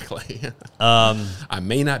 Exactly. I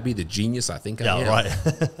may not be the genius I think I am. Right.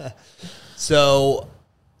 So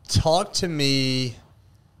talk to me,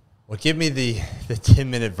 well, give me the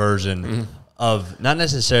 10-minute version of not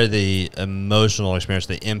necessarily the emotional experience,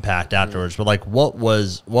 the impact afterwards, but like, what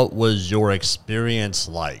was your experience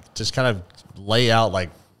like? Just kind of lay out, like,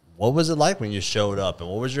 what was it like when you showed up, and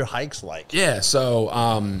what was your hikes like?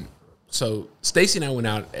 So Stacy and I went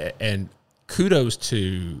out, and kudos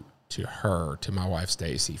to her, to my wife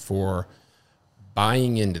Stacy, for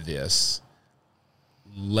buying into this,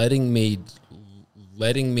 letting me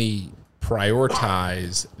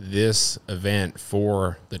prioritize this event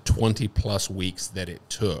for the 20 plus weeks that it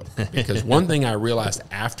took. Because one thing I realized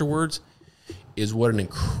afterwards is what an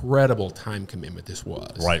incredible time commitment this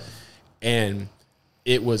was. Right. And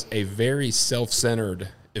it was a very self-centered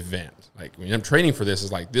event. Like, when I'm training for this,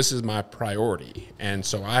 is like, this is my priority. And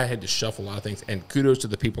so I had to shuffle a lot of things. And kudos to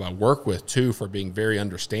the people I work with, too, for being very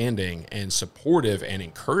understanding and supportive and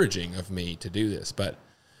encouraging of me to do this. But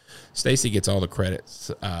Stacy gets all the credit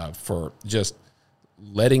for just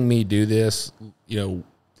letting me do this, you know,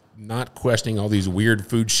 not questioning all these weird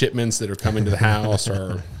food shipments that are coming to the house,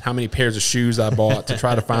 or how many pairs of shoes I bought to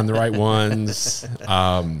try to find the right ones.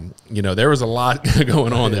 You know, there was a lot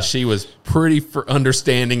going on that she was pretty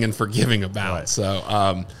understanding and forgiving about. Right.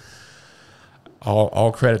 So,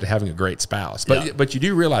 all credit to having a great spouse. But you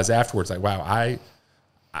do realize afterwards, like, wow,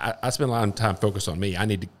 I spent a lot of time focused on me. I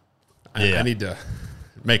need to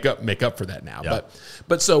make up for that now. Yeah.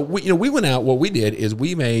 But so we went out. What we did is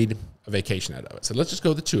we made a vacation out of it. So let's just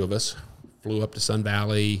go the two of us. Flew up to Sun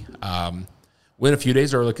Valley. Went a few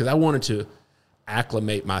days early because I wanted to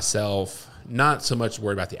acclimate myself. Not so much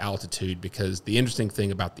worried about the altitude, because the interesting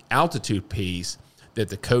thing about the altitude piece that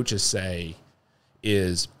the coaches say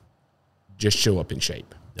is just show up in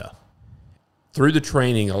shape. Yeah. Through the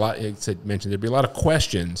training, mentioned there'd be a lot of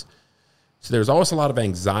questions. So there's always a lot of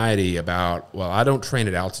anxiety about, well, I don't train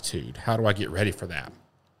at altitude. How do I get ready for that?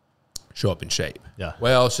 Show up in shape. Yeah.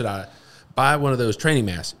 Well, should I buy one of those training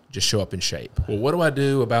masks? Just show up in shape. Well, what do I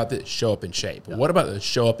do about this? Show up in shape. Well, what about the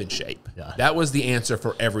show up in shape? Yeah. That was the answer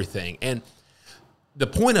for everything. And the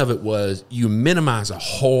point of it was you minimize a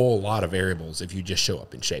whole lot of variables if you just show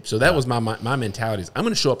up in shape. So that was my mentality is I'm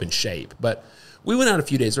going to show up in shape. But we went out a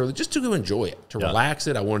few days early just to go enjoy it, to relax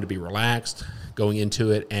it. I wanted to be relaxed going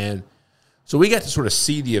into it. And so we got to sort of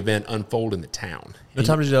see the event unfold in the town. What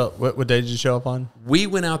time did you? What day did you show up on? We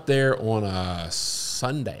went out there on a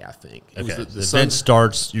Sunday, I think. Okay. The event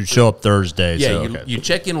starts. You show up Thursday. Yeah, so, you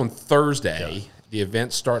check in on Thursday. Yeah. The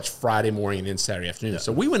event starts Friday morning and then Saturday afternoon. Yeah.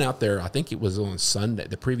 So we went out there. I think it was on Sunday,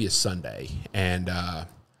 the previous Sunday, and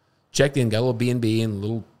checked in. Got a little B&B in the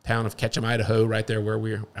little town of Ketchum, Idaho, right there where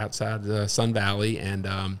we were outside the Sun Valley,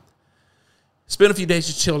 and spent a few days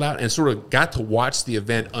just chilled out and sort of got to watch the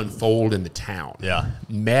event unfold in the town. Yeah.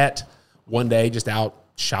 Met one day just out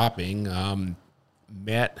shopping,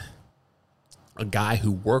 met a guy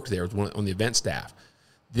who worked there, was on the event staff.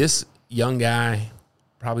 This young guy,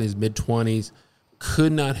 probably in his mid-20s,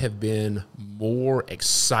 could not have been more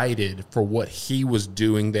excited for what he was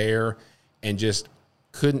doing there, and just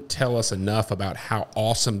couldn't tell us enough about how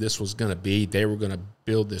awesome this was going to be. They were going to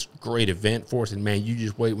build this great event for us, and man, you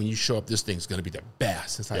just wait. When you show up, this thing's going to be the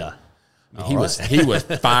best. It's like, he was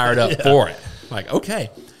fired up for it. Like,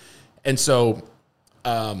 okay. And so,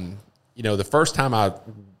 the first time I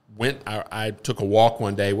went, I took a walk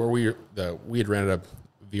one day where we had rented a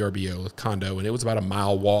VRBO condo, and it was about a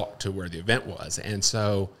mile walk to where the event was. And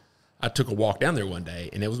so I took a walk down there one day,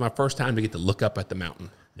 and it was my first time to get to look up at the mountain.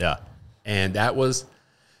 Yeah. And that was,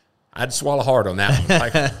 I'd swallow hard on that one.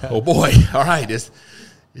 Like, oh boy, all right, this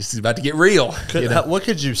is about to get real. What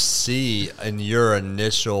could you see in your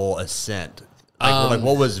initial ascent? Like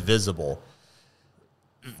what was visible?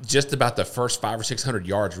 Just about the first 500 or 600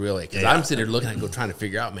 yards, really. Because I'm sitting there looking at it, trying to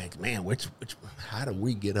figure out, man, how do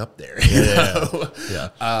we get up there?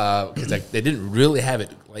 Because they didn't really have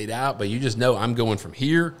it laid out, but you just know I'm going from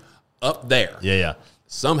here up there. Yeah.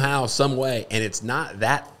 Somehow, some way, and it's not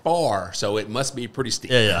that far, so it must be pretty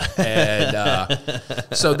steep. And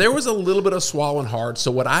so there was a little bit of swallowing hard.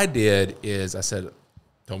 So what I did is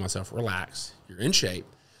told myself, relax, you're in shape.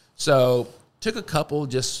 So took a couple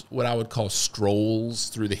just what I would call strolls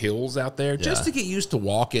through the hills out there, just to get used to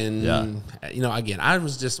walking. Again,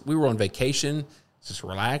 we were on vacation, just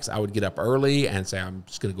relax. I would get up early and say, I'm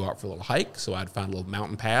just going to go out for a little hike. So I'd find a little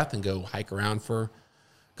mountain path and go hike around for a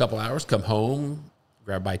couple hours, come home,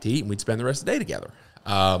 grab a bite to eat, and we'd spend the rest of the day together.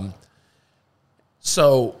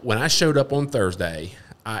 So when I showed up on Thursday,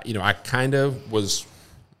 I kind of was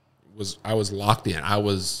locked in. I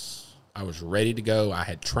was ready to go. I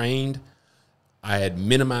had trained. I had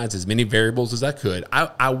minimized as many variables as I could.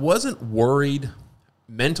 I wasn't worried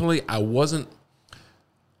mentally. I wasn't.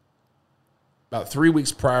 About 4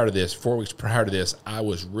 weeks prior to this, I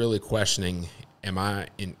was really questioning, can I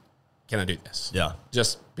do this? Yeah.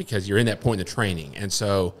 Just because you're in that point in the training. And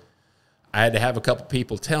so I had to have a couple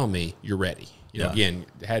people tell me, you're ready. Again,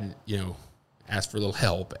 had, ask for a little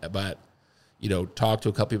help, but, talk to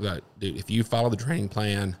a couple people about, dude, if you follow the training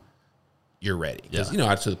plan, you're ready. Because,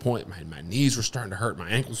 I to the point, my knees were starting to hurt, my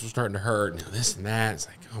ankles were starting to hurt, this and that. It's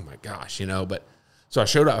like, oh my gosh, but so I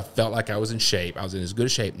showed up, I felt like I was in shape. I was in as good a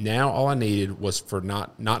shape. Now all I needed was for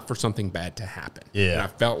not for something bad to happen. Yeah. And I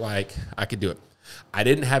felt like I could do it. I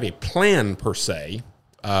didn't have a plan per se.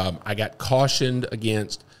 I got cautioned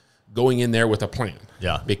against going in there with a plan.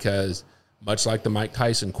 Yeah. Because much like the Mike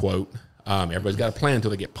Tyson quote, everybody's got a plan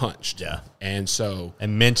until they get punched. Yeah. And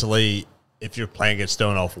mentally, if your plan gets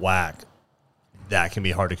thrown off whack, that can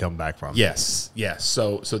be hard to come back from. Yes.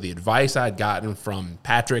 So the advice I'd gotten from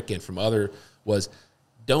Patrick and from other was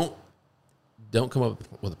don't don't come up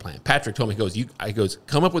with a plan. Patrick told me, he goes,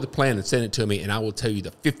 come up with a plan and send it to me, and I will tell you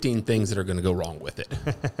the 15 things that are going to go wrong with it.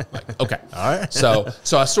 Like, okay. All right. So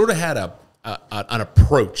I sort of had an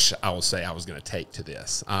approach, I will say, I was going to take to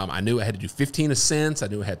this. I knew I had to do 15 ascents. I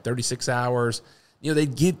knew I had 36 hours. You know,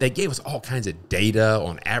 they gave us all kinds of data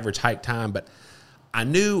on average hike time, but I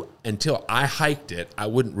knew until I hiked it, I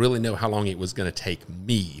wouldn't really know how long it was going to take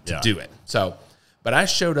me to do it. So, but I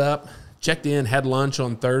showed up, checked in, had lunch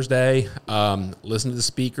on Thursday, listened to the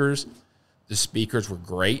speakers. The speakers were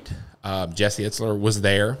great. Jesse Itzler was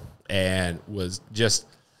there and was just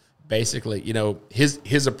basically, you know,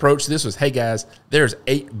 his approach to this was, hey, guys, there's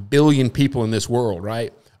 8 billion people in this world,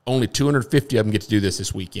 right? Only 250 of them get to do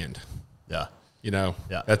this weekend. Yeah. You know,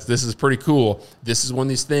 yeah. This is pretty cool. This is one of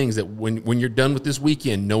these things that when you're done with this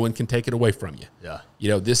weekend, no one can take it away from you. Yeah. You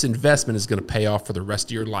know, this investment is going to pay off for the rest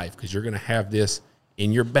of your life because you're going to have this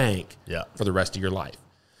in your bank for the rest of your life.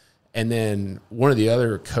 And then one of the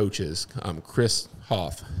other coaches, Chris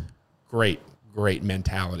Hoff, great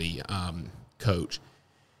mentality coach.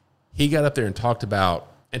 He got up there and talked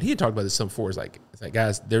about, and he had talked about this some before. It's like,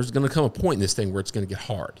 guys, there's going to come a point in this thing where it's going to get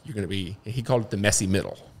hard. You're going to be, he called it the messy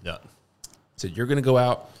middle. Yeah. So you're going to go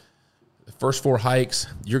out, the first 4 hikes,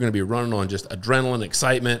 you're going to be running on just adrenaline,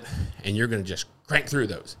 excitement, and you're going to just crank through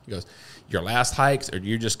those. He goes, your last hikes, or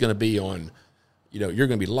you're just going to be on, you know, you're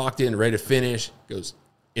going to be locked in, ready to finish. He goes,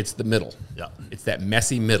 it's the middle. Yeah. It's that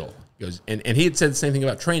messy middle. He goes, and he had said the same thing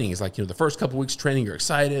about training. He's like, you know, the first couple of weeks training, you're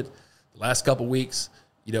excited. The last couple of weeks,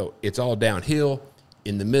 you know, it's all downhill.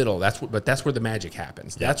 In the middle, that's where the magic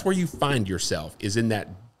happens. Yeah. That's where you find yourself, is in that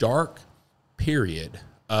dark period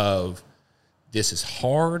of, this is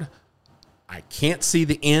hard. I can't see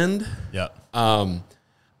the end. Yeah.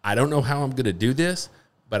 I don't know how I'm going to do this,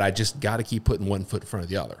 but I just got to keep putting one foot in front of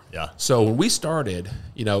the other. Yeah. So when we started,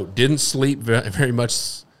 you know, didn't sleep very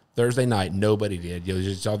much Thursday night. Nobody did. You know,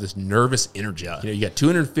 there's just all this nervous energy. Yeah. You know, you got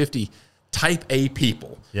 250 type A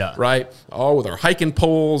people. Yeah. Right. All with our hiking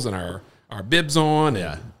poles and our bibs on,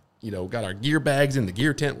 and you know, got our gear bags in the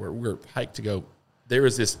gear tent where we're hiked to go. There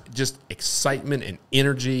is this just excitement and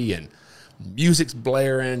energy, and music's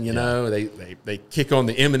blaring, you know, they kick on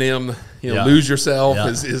the Eminem, you know, Lose Yourself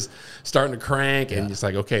is starting to crank, and it's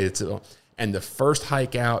like, okay, and the first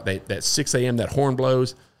hike out, that 6 a.m., that horn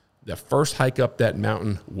blows, the first hike up that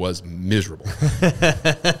mountain was miserable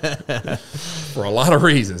for a lot of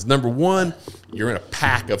reasons. Number one, you're in a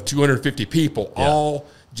pack of 250 people, all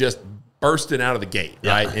just bursting out of the gate,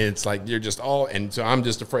 right? And it's like, you're just all, and so I'm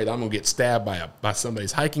just afraid I'm going to get stabbed by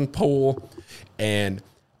somebody's hiking pole. And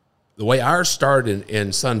the way ours started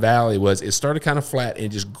in Sun Valley was, it started kind of flat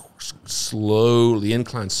and just slowly, the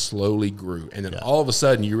incline slowly grew. And then all of a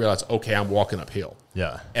sudden you realize, okay, I'm walking uphill.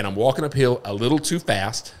 Yeah. And I'm walking uphill a little too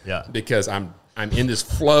fast because I'm in this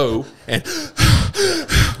flow, and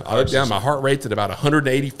I look down, my heart rate's at about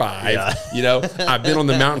 185. Yeah. You know, I've been on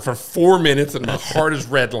the mountain for 4 minutes and my heart is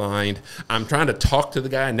redlined. I'm trying to talk to the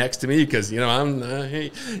guy next to me because, you know, I'm,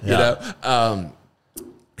 you know,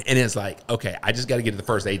 and it's like, okay, I just got to get to the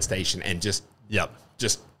first aid station and just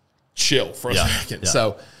chill for a second.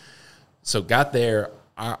 Yeah. So got there.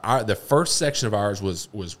 The first section of ours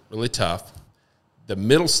was really tough. The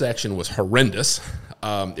middle section was horrendous.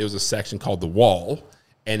 It was a section called the Wall,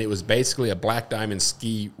 and it was basically a black diamond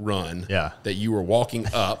ski run that you were walking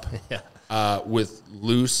up with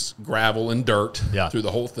loose gravel and dirt through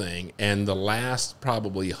the whole thing. And the last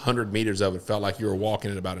probably 100 meters of it felt like you were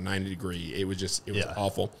walking at about a 90 degree. It was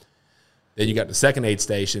awful. Then you got the second aid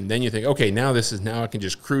station. Then you think, okay, now I can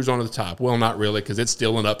just cruise onto the top. Well, not really, because it's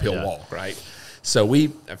still an uphill walk, right? So we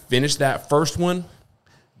finished that first one,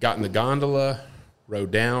 got in the gondola,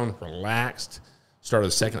 rode down, relaxed, started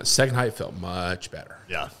the second hike, felt much better.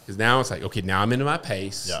 Yeah. Because now it's like, okay, now I'm into my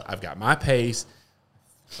pace. Yeah. I've got my pace.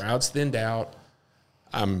 Crowd's thinned out.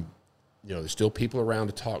 You know, there's still people around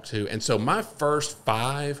to talk to. And so my first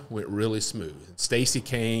 5 went really smooth. Stacy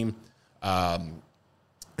came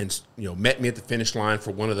and, you know, met me at the finish line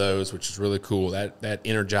for one of those, which is really cool. That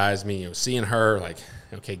energized me, you know, seeing her, like,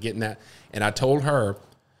 okay, getting that. And I told her,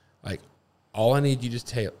 like, all I need you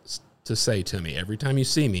to say to me every time you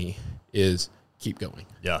see me is keep going.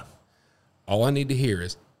 Yeah. All I need to hear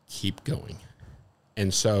is keep going.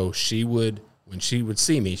 And so when she would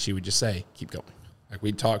see me, she would just say, keep going. Like,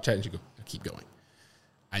 we'd talk, chat, and she'd go, keep going.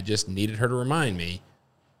 I just needed her to remind me,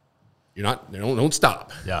 don't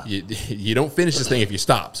stop. Yeah. You don't finish this thing if you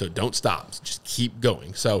stop, so don't stop. Just keep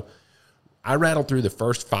going. So I rattled through the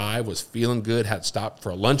first 5, was feeling good, had to stop for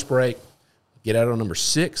a lunch break, get out on number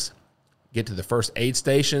 6, get to the first aid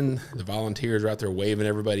station. The volunteers are out there waving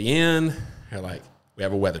everybody in. They're like, we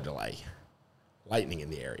have a weather delay. Lightning in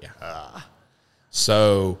the area.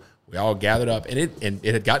 So we all gathered up, and it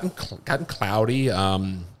had gotten cloudy,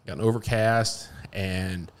 gotten overcast,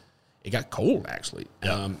 and it got cold actually.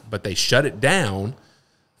 But they shut it down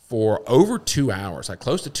for over 2 hours, like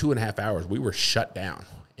close to 2.5 hours. We were shut down.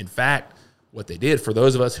 In fact, what they did for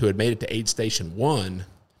those of us who had made it to aid station 1,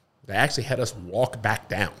 they actually had us walk back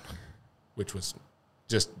down, which was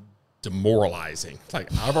just demoralizing. It's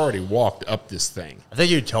like, I've already walked up this thing. I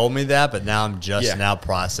think you told me that, but now I'm just now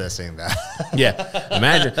processing that. Yeah.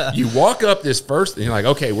 Imagine you walk up this first and you're like,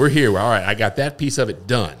 okay, we're here. All right, I got that piece of it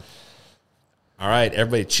done. All right,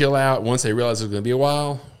 everybody chill out. Once they realize it's going to be a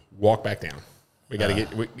while, walk back down. We got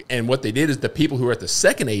to and what they did is the people who were at the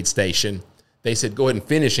second aid station, they said, go ahead and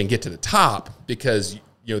finish and get to the top because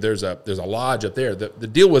there's a lodge up there. The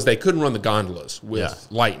deal was they couldn't run the gondolas with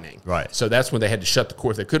lightning. Right. So that's when they had to shut the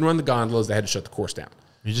course. They couldn't run the gondolas. They had to shut the course down.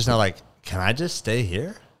 You're just not like, can I just stay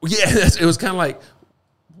here? Yeah, it was kind of like,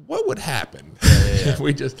 what would happen?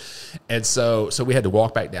 So we had to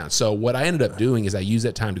walk back down. So what I ended up doing is I used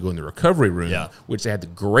that time to go in the recovery room, which they had the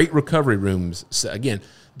great recovery rooms. So again,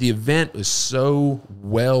 the event was so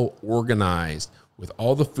well organized with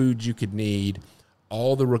all the food you could need,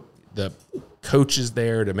 all the coaches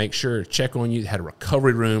there to make sure to check on you. They had a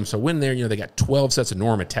recovery room. So when there, they got 12 sets of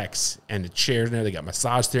Normatechs and the chairs in there. They got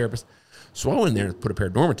massage therapists. So I went in there and put a pair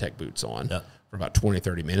of Normatech boots on for about 20,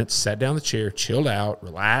 30 minutes, sat down in the chair, chilled out,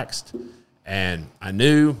 relaxed. And I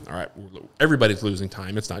knew, all right, everybody's losing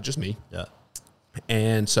time. It's not just me. Yeah.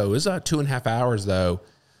 And so it was 2.5 hours, though.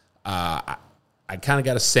 I kind of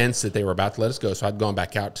got a sense that they were about to let us go. So I'd gone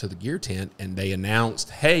back out to the gear tent, and they announced,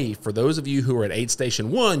 hey, for those of you who are at aid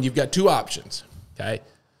station 1, you've got 2 options, okay?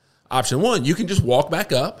 Option 1, you can just walk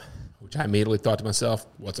back up, which I immediately thought to myself,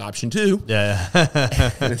 what's option 2? Yeah.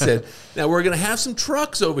 And it said, now we're going to have some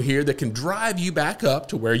trucks over here that can drive you back up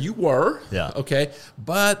to where you were, okay?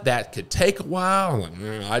 But that could take a while.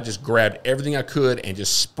 I'm like, I just grabbed everything I could and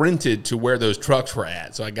just sprinted to where those trucks were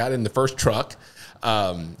at. So I got in the first truck.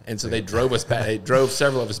 And so they drove us back. They drove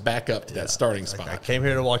several of us back up to that starting spot. I came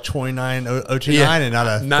here to walk 29.029 and not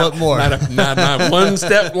a foot more. Not one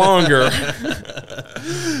step longer.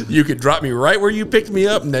 You could drop me right where you picked me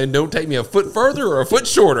up, and then don't take me a foot further or a foot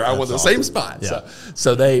shorter. I was in the same spot. Yeah.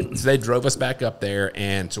 So they drove us back up there,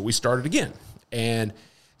 and so we started again. And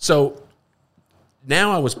so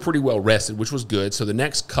now I was pretty well rested, which was good. So the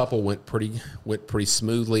next couple went pretty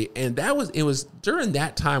smoothly, and it was during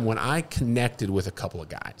that time when I connected with a couple of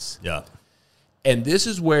guys. Yeah, and this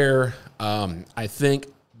is where I think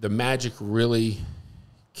the magic really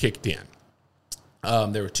kicked in.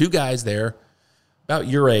 There were 2 guys there, about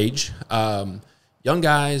your age, young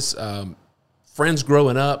guys, friends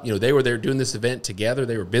growing up. They were there doing this event together.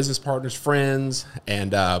 They were business partners, friends,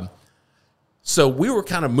 and so we were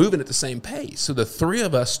kind of moving at the same pace. So the 3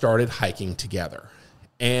 of us started hiking together.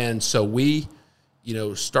 And so we,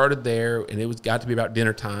 started there, and it got to be about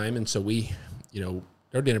dinner time. And so we,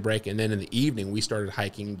 our dinner break. And then in the evening, we started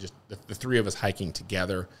hiking, just the 3 of us hiking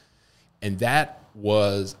together. And that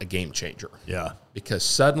was a game changer. Yeah. Because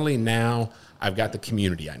suddenly now I've got the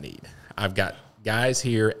community I need. I've got guys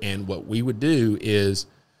here. And what we would do is,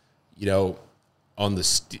 on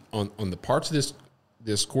the parts of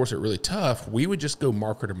this course that are really tough, we would just go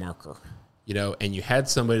marker to marker, and you had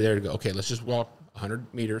somebody there to go, okay, let's just walk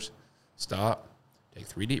 100 meters, stop, take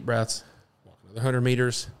 3 deep breaths, walk another 100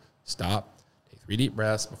 meters, stop, take 3 deep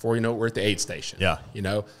breaths. Before you know it, we're at the aid station. Yeah.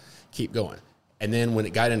 Keep going. And then when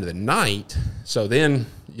it got into the night, so then,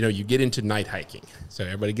 you get into night hiking. So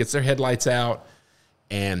everybody gets their headlights out,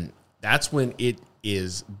 and that's when it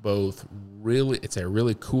is both it's a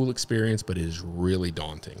really cool experience, but it is really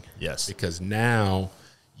daunting. Yes. Because now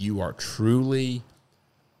you are truly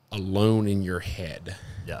alone in your head.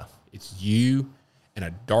 Yeah. It's you and a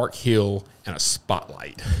dark hill and a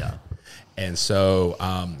spotlight. Yeah. And so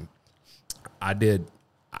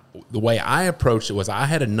the way I approached it was I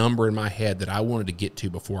had a number in my head that I wanted to get to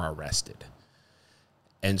before I rested.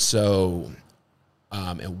 And so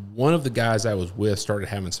and one of the guys I was with started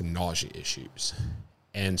having some nausea issues.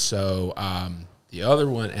 And so the other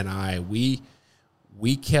one and I, we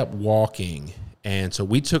kept walking. And so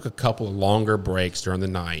we took a couple of longer breaks during the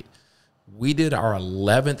night. We did our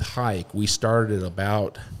 11th hike. We started at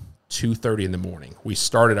about 2:30 in the morning. We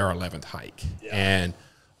started our 11th hike. Yeah. And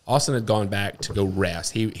Austin had gone back to go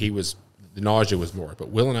rest. He was, the nausea was more. But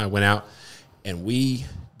Will and I went out, and we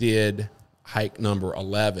did hike number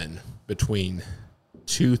 11 between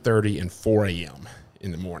 2:30 and 4 a.m.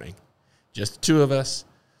 in the morning. Just the 2 of us.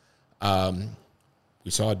 We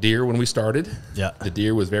saw a deer when we started. Yeah. The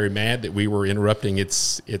deer was very mad that we were interrupting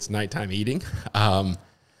its nighttime eating.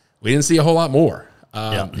 We didn't see a whole lot more.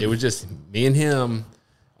 It was just me and him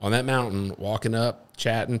on that mountain, walking up,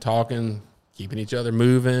 chatting, talking, keeping each other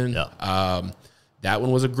moving. Yeah. That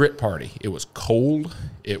one was a grit party. It was cold.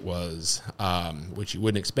 It was, which you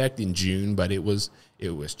wouldn't expect in June, but it was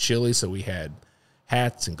chilly. So we had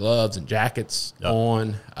hats and gloves and jackets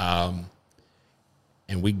on.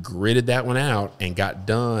 And we gritted that one out and got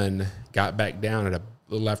back down at a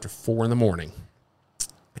little after 4 a.m.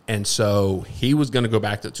 And so he was going to go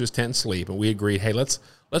back to his tent and sleep. And we agreed, hey, let's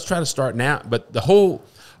try to start now. But the whole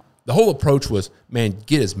approach was, man,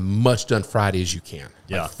 get as much done Friday as you can.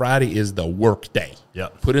 Yeah. Like Friday is the work day. Yeah.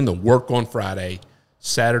 Put in the work on Friday.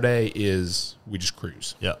 Saturday is we just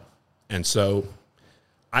cruise. Yeah. And so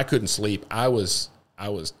I couldn't sleep. I was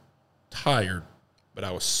tired, but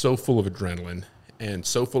I was so full of adrenaline and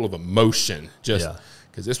so full of emotion just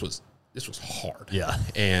because this was hard. Yeah.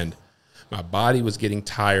 And my body was getting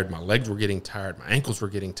tired. My legs were getting tired. My ankles were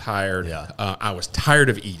getting tired. Yeah. I was tired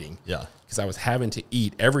of eating. Yeah. Because I was having to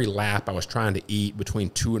eat every lap. I was trying to eat between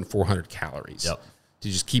 200 and 400 calories to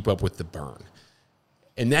just keep up with the burn.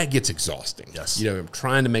 And that gets exhausting. Yes. You know, I'm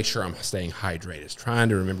trying to make sure I'm staying hydrated. Trying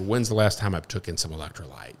to remember when's the last time I took in some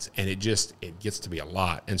electrolytes. And it gets to be a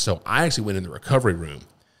lot. And so I actually went in the recovery room,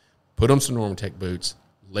 put on some Normatec boots,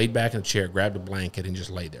 laid back in a chair, grabbed a blanket, and just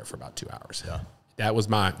laid there for about 2 hours. Yeah. That was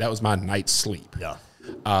my night's sleep. Yeah.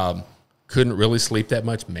 Couldn't really sleep that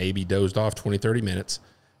much, maybe dozed off 20, 30 minutes.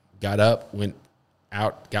 Got up, went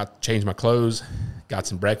out, changed my clothes, got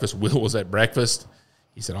some breakfast. Will was at breakfast.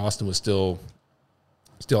 He said Austin was still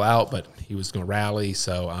out, but he was going to rally.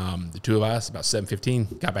 So the two of us, about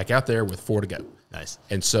 7:15, got back out there with 4 to go. Nice.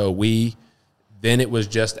 And so then it was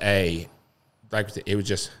just it was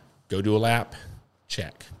just go do a lap,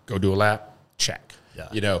 check. Go do a lap, check. Yeah.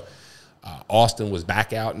 You know, Austin was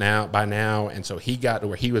back out by now, and so he got to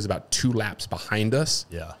where he was about 2 laps behind us.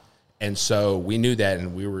 Yeah. And so we knew that,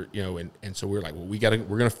 and we were, you know, and so we were like, well, we're going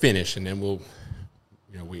to finish, and then we'll,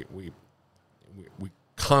 you know, we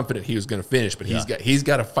confident he was going to finish, but he's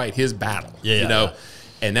got to fight his battle, you know,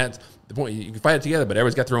 and that's the point. You can fight it together, but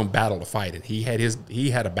everybody's got their own battle to fight, and he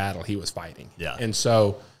had a battle he was fighting. Yeah. And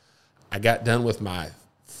so I got done with my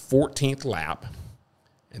 14th lap,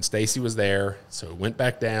 and Stacy was there, so we went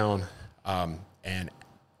back down, and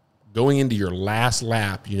going into your last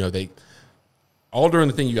lap, you know, all during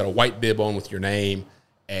the thing, you got a white bib on with your name,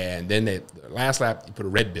 and then the last lap, you put a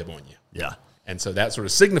red bib on you. Yeah. And so that sort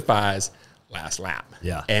of signifies last lap.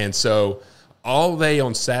 Yeah. And so all day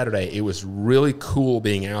on Saturday, it was really cool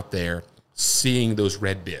being out there seeing those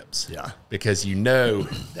red bibs. Yeah. Because you know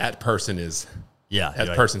that person is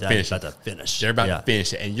that person finishing. About to finish. They're about to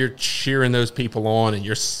finish it. And you're cheering those people on, and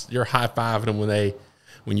you're high-fiving them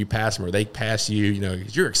when you pass them or they pass you, you know,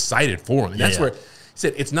 because you're excited for them. And that's where he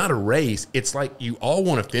said it's not a race. It's like you all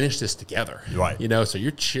want to finish this together. Right. You know, so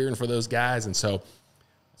you're cheering for those guys. And so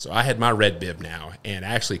I had my red bib now. And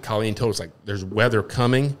actually, Colleen told us, like, there's weather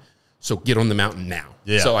coming, so get on the mountain now.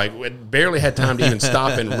 Yeah. So, like, we barely had time to even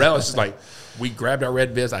stop and relish. It's like we grabbed our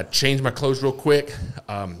red bibs. I changed my clothes real quick,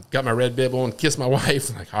 got my red bib on, kissed my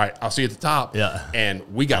wife. Like, all right, I'll see you at the top. Yeah. And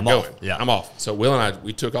we got going. Off. Yeah. I'm off. So Will and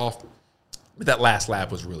we took off. But that last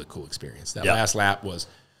lap was a really cool experience. That last lap was,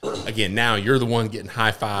 again, now you're the one getting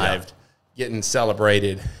high-fived, getting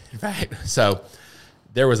celebrated. In fact, so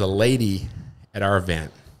there was a lady at our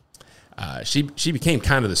event. She became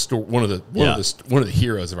kind of one of the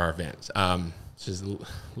heroes of our event. She's a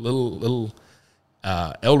little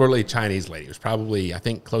elderly Chinese lady. It was probably, I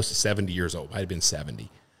think, close to 70 years old. Might have been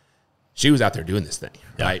 70. She was out there doing this thing,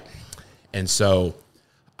 right? And so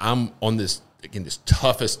I'm on this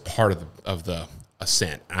toughest part of the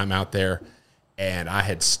ascent. I'm out there, and I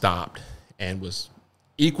had stopped and was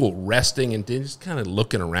resting and just kind of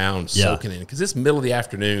looking around, soaking in, because it's middle of the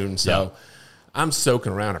afternoon, so I'm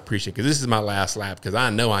soaking around, appreciating, because this is my last lap, because I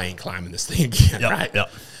know I ain't climbing this thing again, right? Yep.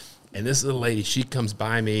 And this little lady, she comes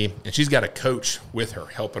by me, and she's got a coach with her,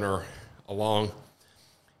 helping her along,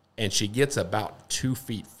 and she gets about 2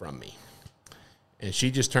 feet from me. And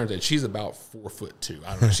she just turns and she's about 4'2".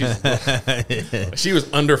 I don't know. She was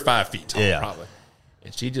under 5 feet tall, probably.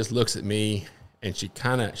 And she just looks at me, and she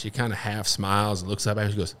kind of half smiles and looks up at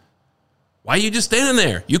me. She goes, "Why are you just standing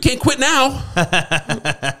there? You can't quit now."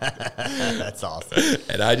 That's awesome.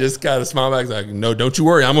 And I just kind of smile back, like, "No, don't you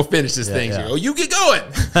worry. I'm gonna finish this thing." She goes, "Oh, you get going."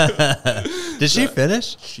 Did she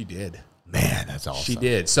finish? She did. Man, that's awesome. She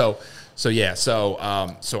did. So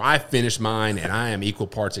I finished mine, and I am equal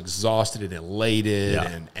parts exhausted and elated.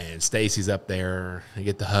 And Stacy's up there. I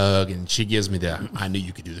get the hug, and she gives me I knew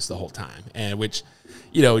you could do this the whole time, and which,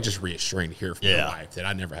 you know, just reassuring to hear from my wife that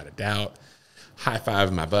I never had a doubt. High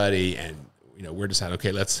five my buddy, and we're deciding,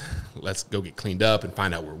 okay, let's go get cleaned up and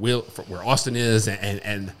find out where Austin is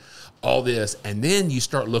and all this. And then you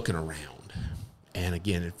start looking around. And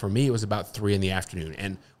again, for me, it was about 3 p.m.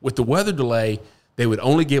 And with the weather delay, they would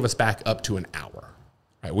only give us back up to an hour.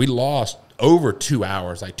 Right? We lost over 2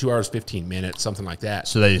 hours, like 2 hours, 15 minutes, something like that.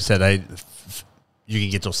 So they said, you can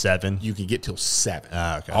get till 7? You can get till 7.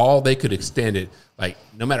 Okay. All they could extend it, like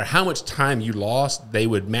no matter how much time you lost, they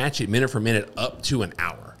would match it minute for minute up to an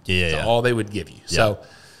hour. Yeah. All they would give you. Yeah.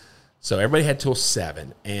 So everybody had till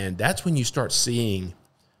 7. And that's when you start seeing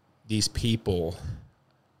these people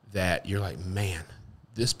that you're like, man,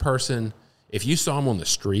 this person, if you saw them on the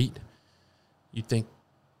street, you'd think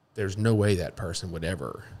there's no way that person would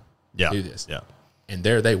ever do this. Yeah. And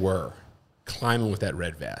there they were, climbing with that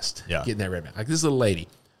red vest, getting that red vest. Like this little lady,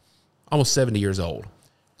 almost 70 years old.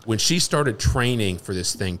 When she started training for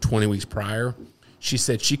this thing 20 weeks prior, she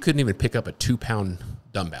said she couldn't even pick up a 2-pound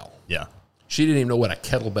dumbbell. Yeah. She didn't even know what a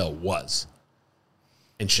kettlebell was.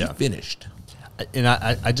 And she finished. And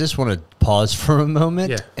I just want to pause for a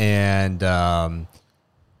moment and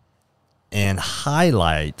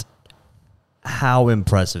highlight how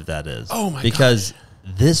impressive that is. Oh, my Because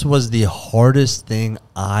this was the hardest thing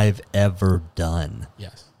I've ever done.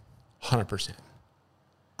 Yes. 100%.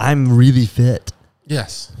 I'm really fit.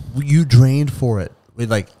 Yes. You trained for it.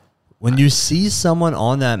 When you see someone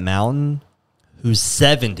on that mountain who's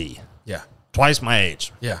 70, twice my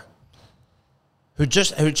age, who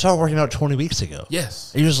started working out 20 weeks ago,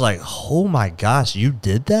 yes, you're just like, oh my gosh, you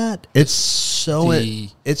did that? It's so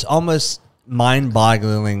it's almost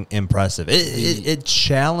mind-boggling impressive. It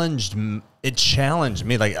challenged me.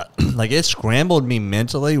 Like it scrambled me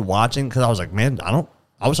mentally watching, because I was like, man,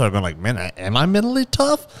 I was going like, man, am I mentally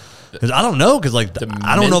tough? Because I don't know. Because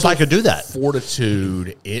I don't know if I could do that.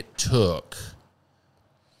 Fortitude it took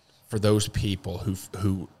for those people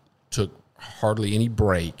who took hardly any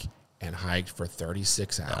break and hiked for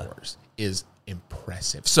 36 hours is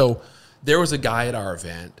impressive. So there was a guy at our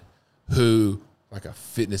event who, like a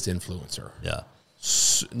fitness influencer,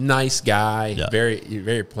 nice guy, very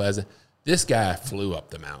very pleasant. This guy flew up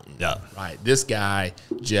the mountain. Right. This guy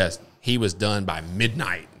he was done by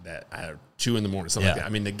midnight. At 2 a.m, something like that. I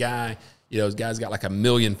mean, the guy, his guy's got like 1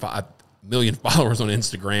 million followers on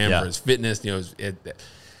Instagram for his fitness.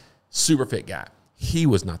 Super fit guy. He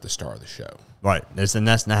was not the star of the show. Right. And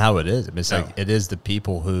that's not how it is. I mean, it's like it is the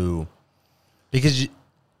people who, because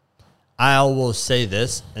I will say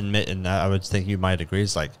this, and I would think you might agree.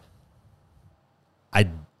 It's like I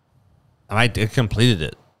completed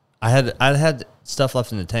it. I had stuff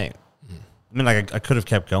left in the tank. Mm-hmm. I mean, like I could have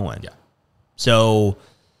kept going. Yeah. So.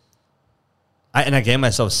 I gave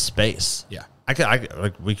myself space. Yeah,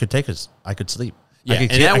 we could take us. I could sleep. Yeah,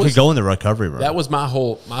 I could go in the recovery room. That was my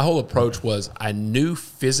whole approach. Was I knew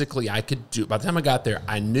physically I could do. By the time I got there,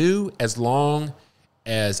 I knew as long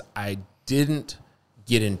as I didn't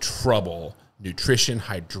get in trouble, nutrition,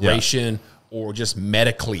 hydration, or just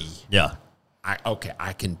medically. Yeah,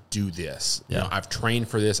 I can do this. Yeah, I've trained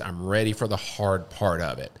for this. I'm ready for the hard part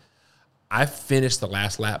of it. I finished the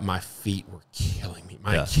last lap. My feet were killing me.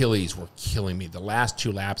 My Achilles were killing me. The last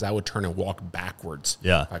 2 laps, I would turn and walk backwards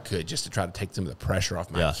if I could, just to try to take some of the pressure off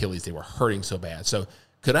my Achilles. They were hurting so bad. So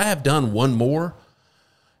could I have done one more?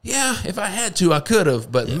 Yeah, if I had to, I could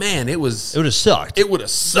have. But man, it would have sucked. It would have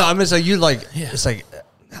sucked. No, I mean, it's like it's like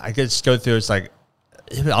I could just go through. It's like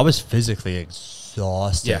I was physically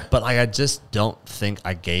exhausted. Yeah, but I just don't think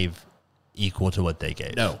I gave equal to what they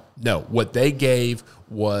gave. No. What they gave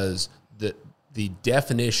was the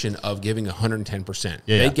definition of giving 110%.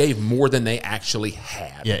 They gave more than they actually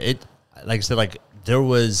had. Yeah, like I said,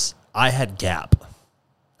 I had gap.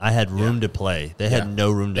 I had room to play. They had no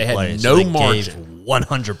room to play. They had no margin.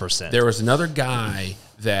 100%. There was another guy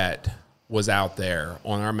that was out there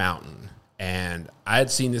on our mountain, and I had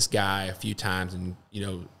seen this guy a few times and,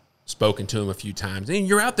 spoken to him a few times. And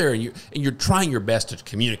you're out there and you're trying your best to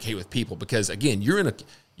communicate with people because, again,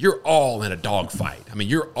 you're all in a dogfight. I mean,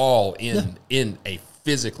 you're all in a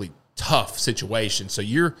physically tough situation. So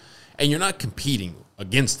you're not competing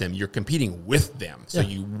against them. You're competing with them. So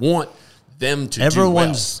you want them to do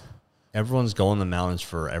well. Everyone's going the mountains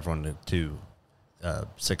for everyone to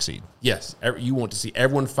succeed. Yes. You want to see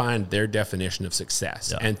everyone find their definition of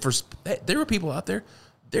success. Yeah. And there were people out there,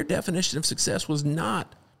 their definition of success was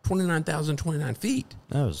not 29,029 feet.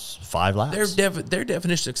 That was 5 laps. Their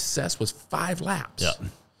definition of success was 5 laps. Yeah.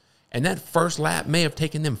 And that first lap may have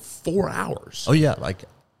taken them 4 hours. Oh, yeah. Like,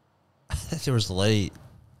 I think it was late.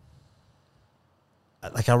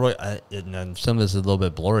 Like, and some of this is a little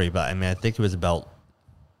bit blurry, but I mean, I think it was about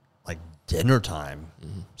like dinner time.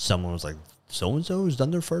 Mm-hmm. Someone was like, so-and-so has done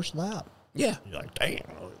their first lap. Yeah. You're like, damn.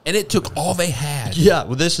 And it took all they had. Yeah.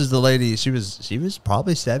 Well, this is the lady. She was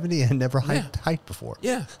probably 70 and never hiked before.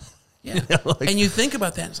 Yeah. Yeah. And you think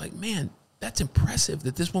about that, and it's like, man, that's impressive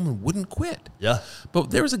that this woman wouldn't quit. Yeah. But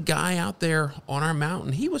there was a guy out there on our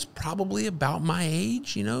mountain. He was probably about my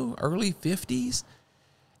age, early 50s.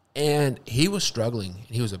 And he was struggling.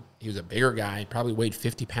 He was a bigger guy. He probably weighed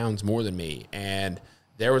 50 pounds more than me. And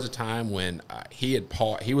there was a time when he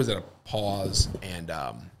was at a pause, and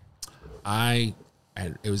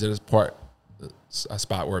it was at a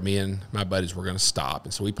spot where me and my buddies were going to stop.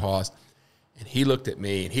 And so we paused, and he looked at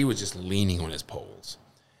me, and he was just leaning on his poles.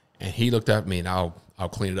 And he looked up at me, and I'll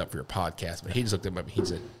clean it up for your podcast. But he just looked at me, and he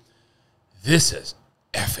said, "This is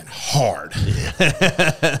effing hard."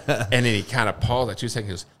 And then he kind of paused like 2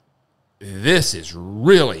 seconds. He goes, "This is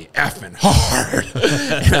really effing hard."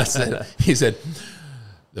 And he said,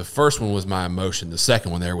 "The first one was my emotion. The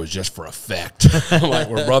second one there was just for effect." I'm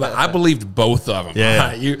like, well, brother, I believed both of them.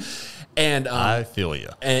 Yeah. And I feel you.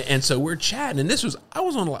 And so we're chatting, and I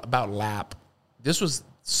was on about lap. This was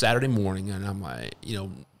Saturday morning, and I'm like,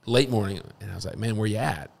 late morning, and I was like, man, where you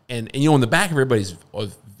at? And on the back of everybody's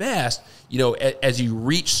vest, as you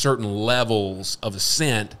reach certain levels of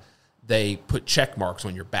ascent, they put check marks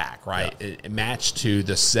on your back, right? Yeah. It matched to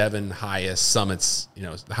the 7 highest summits,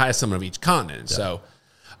 the highest summit of each continent. Yeah. So,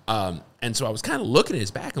 so I was kind of looking at his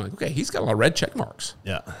back, and I'm like, okay, he's got a lot of red check marks.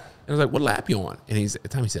 Yeah. And I was like, what lap you on? And at the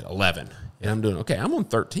time he said 11. And I'm doing, okay, I'm on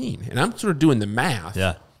 13. And I'm sort of doing the math.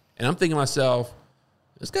 Yeah. And I'm thinking to myself,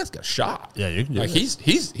 this guy's got a shot. Yeah, you can do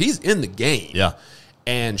he's in the game. Yeah.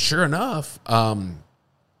 And sure enough, when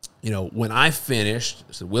I finished,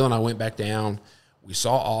 so Will and I went back down. We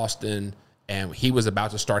saw Austin, and he was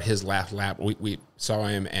about to start his last lap. We saw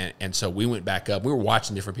him, and so we went back up. We were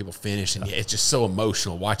watching different people finish, and it's just so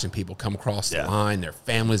emotional watching people come across the line. Their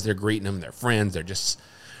families, they're greeting them. Their friends, they're just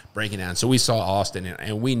breaking down. So we saw Austin,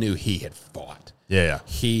 and we knew he had fought. Yeah.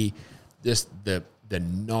 The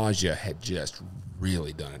nausea had just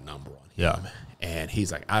really done a number on him. Yeah. And he's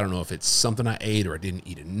like, I don't know if it's something I ate or I didn't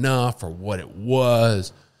eat enough or what it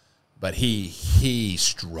was, but he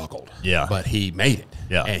struggled. Yeah. But he made it.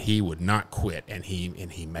 Yeah. And he would not quit, and he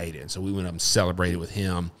made it. And so we went up and celebrated with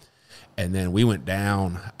him. And then we went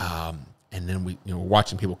down, and then we were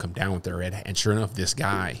watching people come down with their red hat. And sure enough, this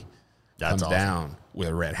guy comes down with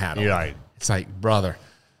a red hat on. Right. It's like, brother,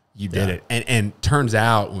 you did it. And turns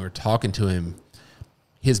out when we were talking to him,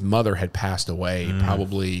 his mother had passed away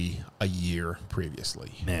probably a year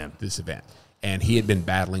previously. Man. This event. And he had been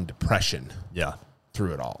battling depression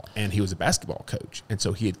through it all. And he was a basketball coach. And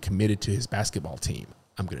so he had committed to his basketball team.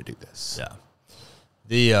 I'm going to do this.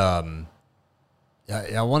 Yeah.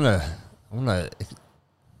 I want to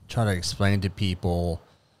try to explain to people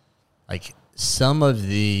like some of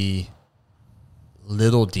the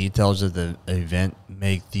little details of the event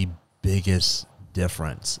make the biggest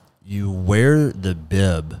difference. You wear the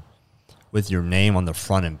bib with your name on the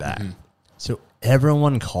front and back. Mm-hmm. So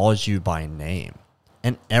everyone calls you by name.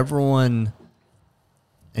 And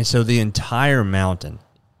so the entire mountain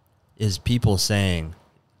is people saying,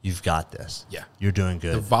 you've got this. Yeah. You're doing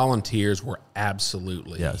good. The volunteers were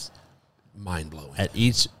absolutely mind-blowing. At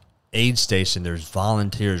each aid station, there's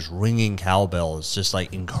volunteers ringing cowbells, just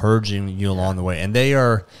like encouraging you along the way. And they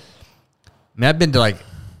are, I've been to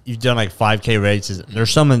you've done 5K races.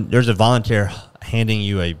 Mm-hmm. There's a volunteer handing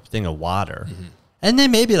you a thing of water. Mm-hmm. And then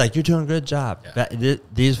maybe you're doing a good job. Yeah.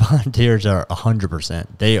 These volunteers are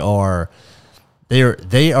 100%. They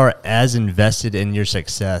are as invested in your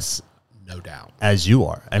success, no doubt, as you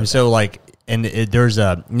are. And so there's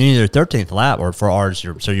a near 13th lap, or for ours,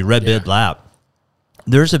 you red bib lap.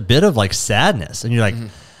 There's a bit of sadness, and you're like,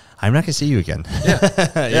 I'm not gonna see you again.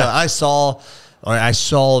 Yeah. I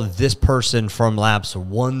saw this person from laps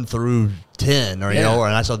 1 through 10, and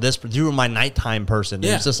I saw this. You were my nighttime person.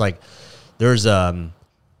 Yeah. It's just there's a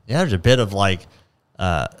bit of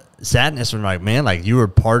sadness when man, you were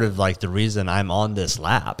part of the reason I'm on this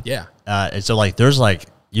lap. Yeah. And so there's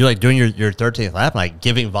you doing your 13th lap, and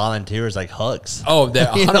giving volunteers hugs. Oh,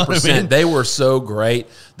 100%. I mean? They were so great.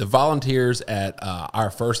 The volunteers at our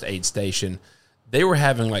first aid station, they were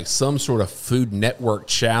having some sort of Food Network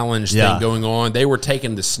challenge thing going on. They were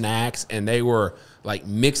taking the snacks, and they were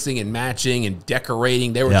mixing and matching and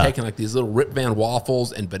decorating. They were taking these little Rip Van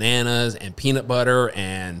waffles and bananas and peanut butter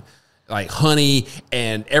and honey,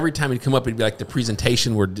 and every time he'd come up, it'd be the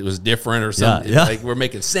presentation was different or something. Yeah. We're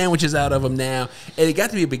making sandwiches out of them now, and it got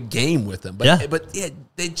to be a big game with them. But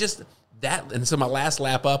they just that. And so my last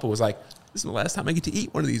lap up, it was this is the last time I get to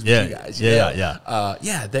eat one of these with you guys.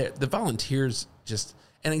 The volunteers just,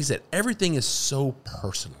 and like you said, everything is so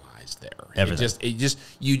personalized. is there. Everything.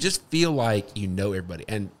 You just feel like you know everybody.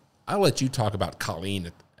 And I'll let you talk about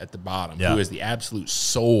Colleen at the bottom, who is the absolute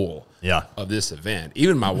soul of this event.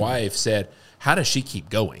 Even my wife said, how does she keep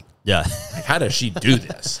going? Yeah. Like, how does she do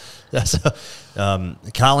this?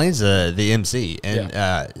 Colleen's the MC, and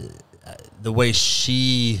the way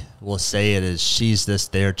she will say it is she's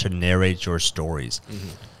just there to narrate your stories.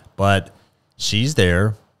 But she's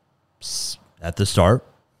there at the start,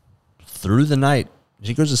 through the night.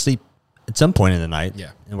 She goes to sleep at some point in the night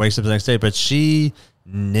and wakes up the next day, but she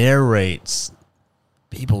narrates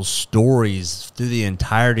people's stories through the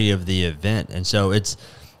entirety of the event. And so it's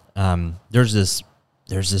there's this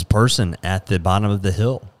person at the bottom of the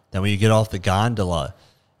hill that when you get off the gondola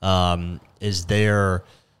is there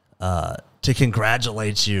to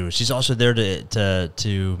congratulate you. She's also there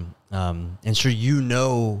to ensure you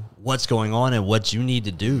know what's going on and what you need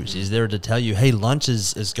to do. She's there to tell you, hey, lunch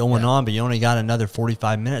is going on, but you only got another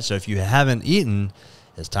 45 minutes. So if you haven't eaten,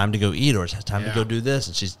 it's time to go eat, or it's time to go do this.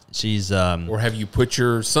 And she's or have you put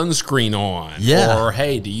your sunscreen on? Yeah. Or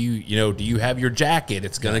hey, do you have your jacket?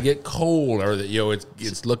 It's gonna get cold, or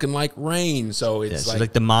it's looking like rain. So it's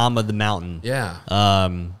like the mom of the mountain. Yeah.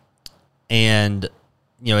 And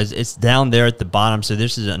it's down there at the bottom. So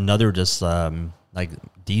this is another just like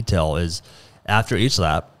detail is after each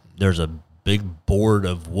lap, there's a big board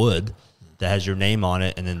of wood that has your name on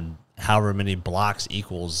it, and then however many blocks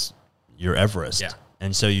equals your Everest. Yeah.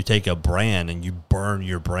 And so you take a brand and you burn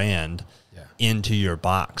your brand into your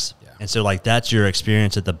box. Yeah. And so like that's your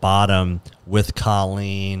experience at the bottom with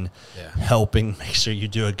Colleen helping make sure you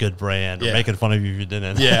do a good brand or making fun of you if you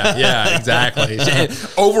didn't. Yeah, exactly.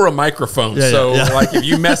 Over a microphone. Like if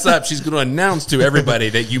you mess up, she's going to announce to everybody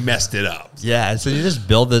that you messed it up. Yeah. So you just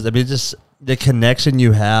build this. I mean, just the connection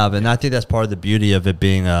you have. And I think that's part of the beauty of it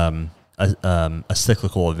being a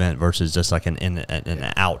cyclical event versus just like an in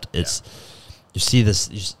and out. It's, you see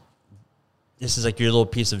this, this is like your little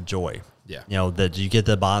piece of joy. Yeah. That you get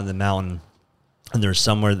to the bottom of the mountain and there's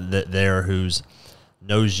somewhere there who's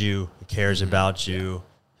knows you, who cares about you,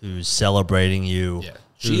 who's celebrating you. Yeah.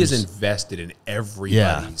 She is invested in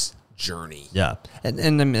everybody's journey. Yeah.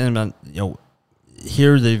 And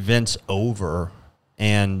here the event's over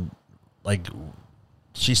and like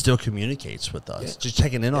she still communicates with us. Just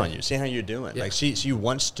checking in on you, seeing how you're doing. Like she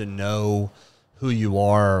wants to know who you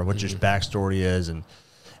are, what your backstory is, and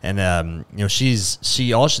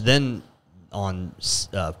she also then on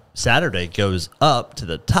Saturday goes up to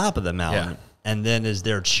the top of the mountain and then is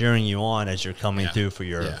there cheering you on as you're coming through for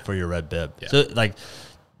your red bib. So like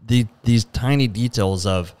these tiny details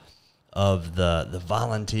of the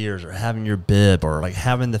volunteers or having your bib or like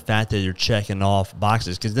having the fact that you're checking off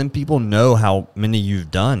boxes, because then people know how many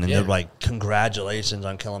you've done and they're like, congratulations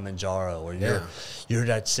on Kilimanjaro, or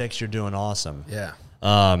you're at 6, you're doing awesome.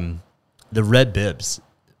 The red bibs,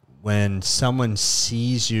 when someone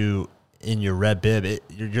sees you in your red bib,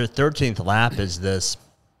 your 13th lap is this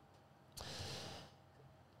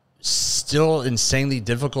still insanely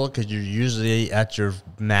difficult because you're usually at your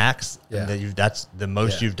max and that's the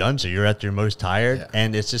most you've done, so you're at your most tired,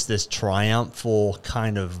 and it's just this triumphal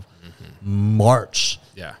kind of march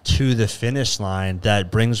to the finish line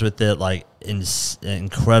that brings with it like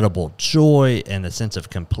incredible joy and a sense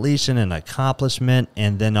of completion and accomplishment,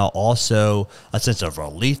 and then also a sense of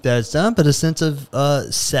relief that it's done, but a sense of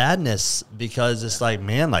sadness because it's like,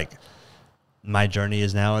 man, like my journey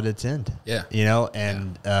is now at its end. And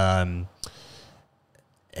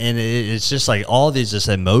it's just like all these just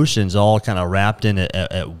emotions all kind of wrapped in it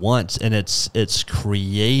at once, and it's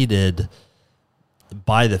created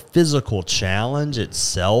by the physical challenge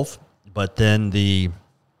itself, but then the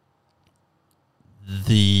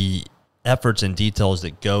efforts and details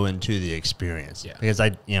that go into the experience. Because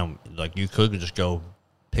like you could just go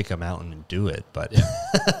pick a mountain and do it, but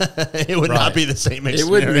it would not be the same experience. It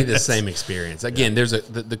wouldn't be the same experience. Again, there's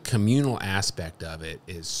the communal aspect of it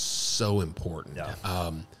is so important.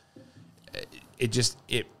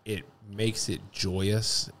 It makes it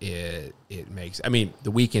joyous. It makes, I mean,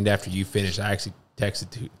 the weekend after you finished, I actually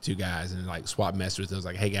texted two guys and like swapped messages. I was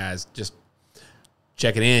like, hey guys, just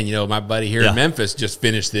checking in. My buddy here in Memphis just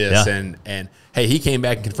finished this, and hey, he came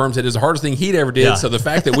back and confirmed that it was the hardest thing he'd ever did. So the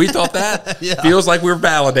fact that we thought that feels like we're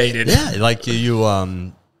validated. Like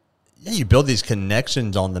you build these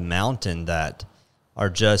connections on the mountain that are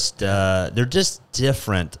just they're just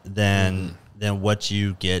different than what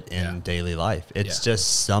you get in daily life. It's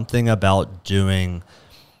just something about doing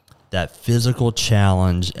that physical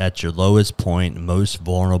challenge at your lowest point, most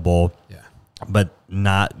vulnerable, but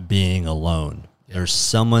not being alone. There's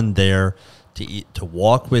someone there to eat, to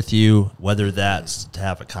walk with you, whether that's to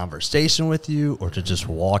have a conversation with you or to just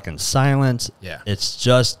walk in silence. Yeah. It's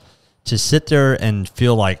just to sit there and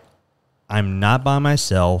feel like I'm not by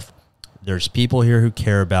myself. There's people here who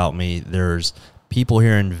care about me. There's people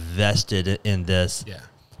here invested in this. Yeah.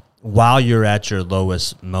 While you're at your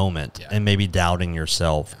lowest moment, Yeah. and maybe doubting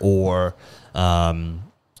yourself, or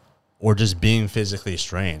just being physically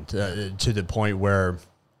strained to the point where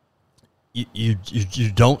you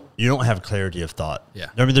don't have clarity of thought. Yeah.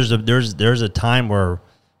 I mean, there's a time where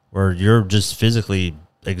you're just physically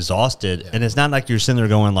exhausted, and it's not like you're sitting there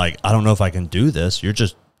going like, I don't know if I can do this.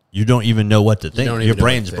 You don't even know what to think. Your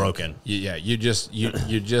brain's broken. Yeah, you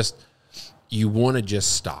want to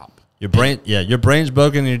just stop. Your brain's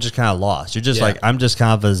broken, and you're just kind of lost. You're just like, I'm just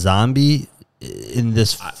kind of a zombie in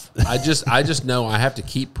this. I just know I have to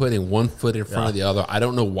keep putting one foot in front of the other. I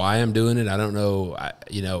don't know why I'm doing it. I don't know.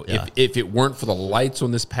 If it weren't for the lights on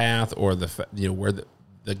this path or where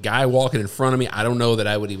the guy walking in front of me, I don't know that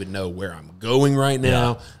I would even know where I'm going right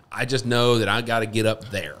now. Yeah. I just know that I got to get up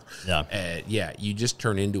there. Yeah. You just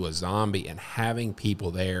turn into a zombie, and having people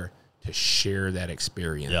there to share that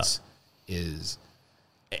experience is.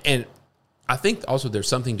 And I think also there's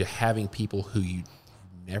something to having people who you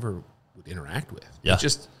never would interact with. Yeah.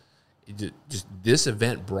 Just this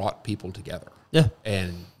event brought people together. Yeah.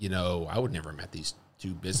 And, I would never have met these two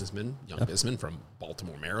young businessmen from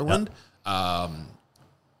Baltimore, Maryland. But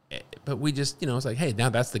we just, it's like, hey, now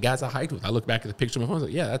that's the guys I hiked with. I look back at the picture on my phone, I was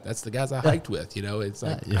like, yeah, that's the guys I hiked with. It's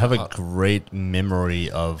like you have a great memory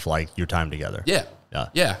of like your time together. Yeah.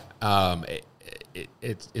 Yeah.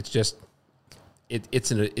 It's just.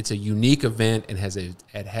 It's a unique event and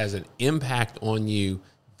it has an impact on you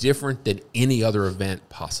different than any other event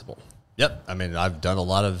possible. Yep. I mean, I've done a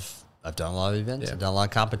lot of events. Yeah. I've done a lot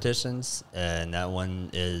of competitions, and that one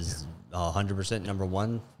is 100% number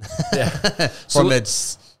one. Yeah. From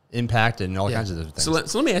its impact and all kinds of different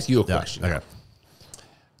things. So let me ask you a question. Okay.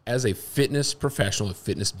 As a fitness professional, a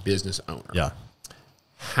fitness business owner,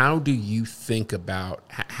 how do you think about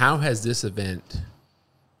how has this event,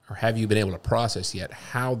 or have you been able to process yet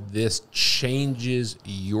how this changes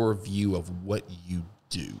your view of what you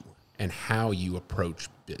do and how you approach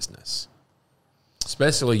business,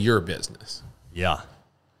 especially your business? Yeah.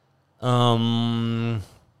 I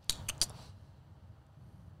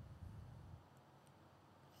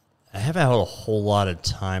haven't had a whole lot of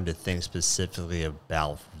time to think specifically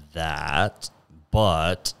about that,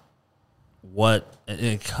 but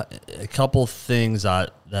a couple things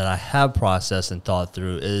that I have processed and thought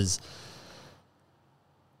through is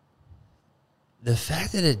the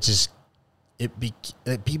fact that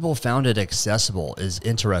that people found it accessible is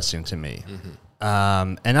interesting to me.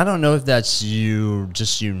 Mm-hmm. And I don't know if that's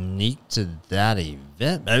just unique to that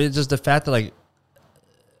event. I mean, it's just the fact that like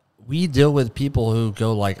we deal with people who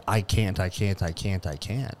go like, I can't.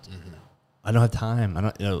 Mm-hmm. I don't have time.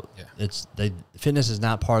 I don't, fitness is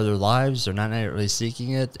not part of their lives. They're not really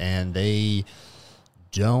seeking it, and they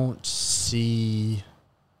don't see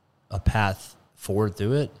a path forward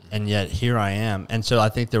through it. And yet here I am. And so I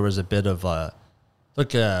think there was a bit of you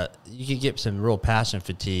can get some real passion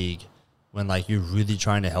fatigue when like you're really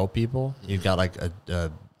trying to help people. You've got like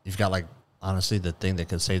honestly the thing that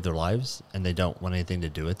could save their lives, and they don't want anything to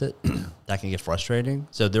do with it. That can get frustrating.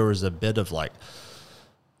 So there was a bit of like,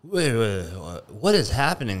 wait, what is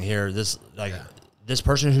happening here? This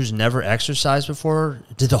person who's never exercised before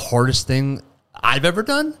did the hardest thing I've ever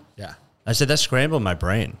done. Yeah. I said that scrambled my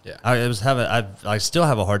brain. Yeah. I still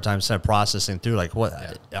have a hard time processing through like what,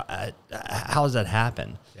 how does that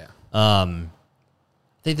happen? Yeah. I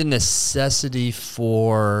think the necessity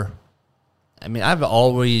for, I mean, I've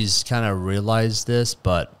always kind of realized this,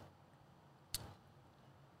 but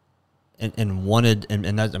and wanted, and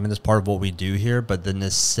that, I mean, that's part of what we do here, but the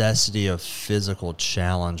necessity of physical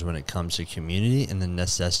challenge when it comes to community, and the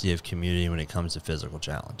necessity of community when it comes to physical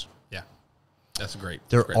challenge. Yeah. That's great.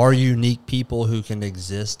 There are unique people who can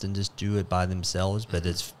exist and just do it by themselves, but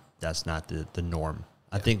that's not the norm.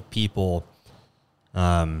 Yeah. I think people,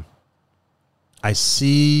 I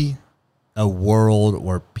see a world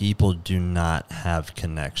where people do not have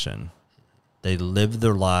connection. They live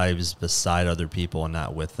their lives beside other people and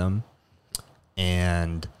not with them.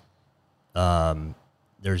 And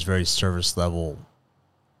there's very service level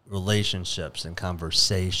relationships and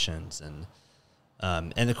conversations, and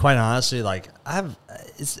quite honestly, like I've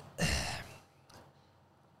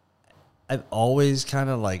always kind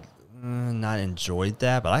of like not enjoyed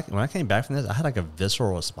that, but when I came back from this, I had like a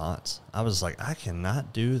visceral response. I was like, I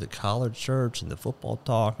cannot do the college church and the football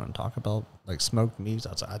talk and talk about like smoked meats.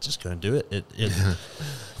 I just couldn't do it.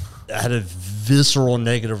 had a visceral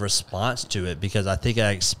negative response to it because I think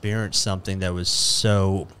I experienced something that was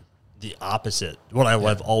so the opposite what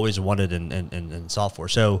I've always wanted in software.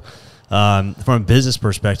 So from a business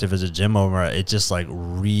perspective as a gym owner, it just like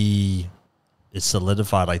it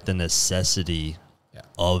solidified like the necessity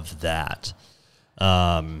of that.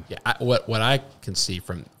 What I can see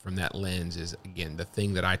from that lens is, again, the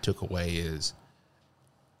thing that I took away is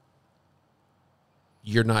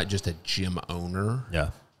you're not just a gym owner,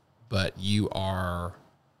 but you are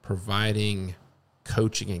providing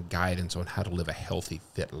coaching and guidance on how to live a healthy,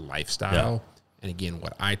 fit lifestyle. Yeah. And again,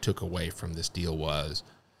 what I took away from this deal was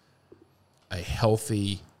a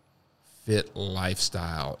healthy, fit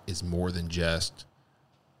lifestyle is more than just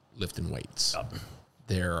lifting weights. Yep.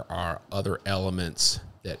 There are other elements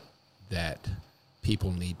that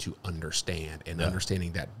people need to understand, and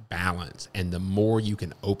understanding that balance. And the more you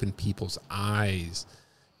can open people's eyes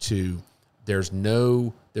to, there's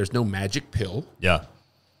no magic pill. Yeah.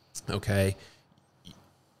 Okay.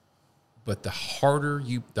 But the harder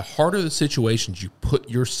the situations you put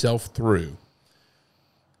yourself through,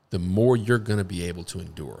 the more you're going to be able to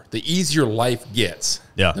endure. The easier life gets,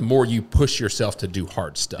 the more you push yourself to do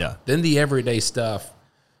hard stuff. Yeah. Then the everyday stuff,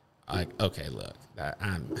 like, okay, look,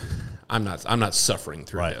 I'm not suffering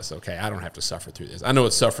through this. Okay, I don't have to suffer through this. I know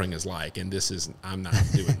what suffering is like, and I'm not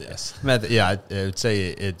doing this. I would say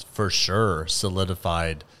it for sure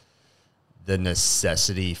solidified the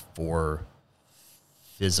necessity for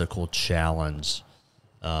physical challenge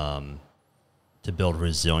to build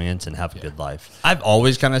resilience and have a good life. I've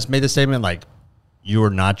always kind of made the statement, like, you are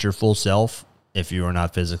not your full self if you are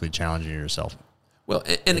not physically challenging yourself. Well,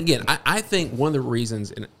 and again, I think one of the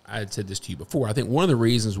reasons, and I had said this to you before, I think one of the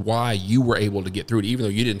reasons why you were able to get through it, even though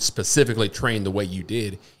you didn't specifically train the way you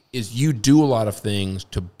did, is you do a lot of things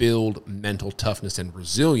to build mental toughness and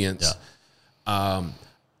resilience. Yeah.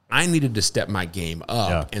 I needed to step my game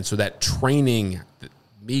up. And so that training,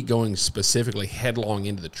 me going specifically headlong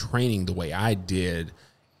into the training the way I did,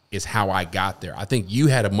 is how I got there. I think you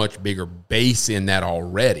had a much bigger base in that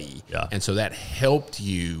already. Yeah. And so that helped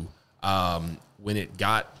you when it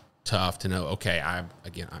got tough to know, okay, I'm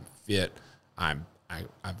fit. I've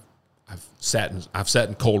sat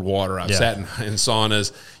in cold water. I've sat in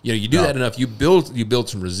saunas. You do that enough, you build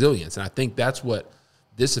some resilience. And I think that's what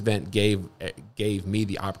this event gave me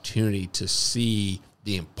the opportunity to see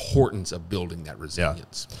the importance of building that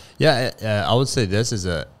resilience. Yeah, I would say this as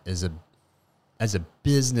a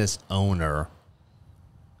business owner,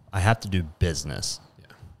 I have to do business. Yeah.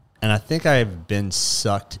 And I think I've been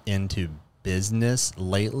sucked into business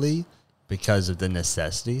lately because of the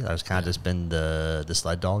necessity. I was kind of just been the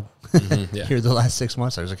sled dog here the last 6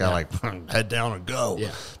 months. I was kind of like, head down and go.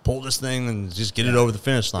 Yeah. Pull this thing and just get it over the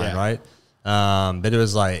finish line, right? But it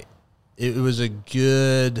was like, it was a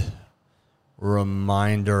good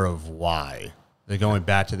reminder of why. They're going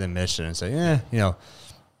back to the mission and say,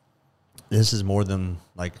 this is more than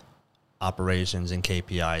like operations and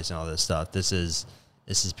KPIs and all this stuff. This is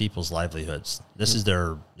people's livelihoods. This is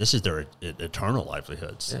their eternal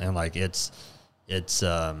livelihoods. And like it's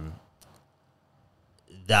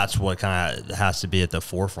that's what kind of has to be at the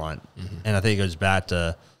forefront. And I think it goes back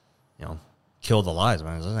to, kill the lies,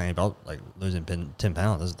 man. This ain't about like losing 10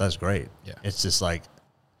 pounds. That's great. Yeah. It's just like,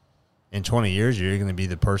 in 20 years, you're going to be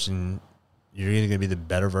the person, you're either going to be the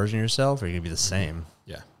better version of yourself or you're going to be the same.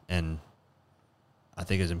 Yeah. And I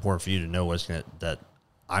think it's important for you to know that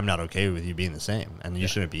I'm not okay with you being the same, and you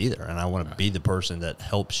shouldn't be either. And I want to be the person that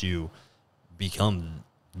helps you become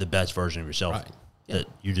the best version of yourself that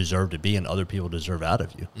you deserve to be and other people deserve out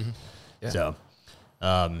of you. Yeah. So,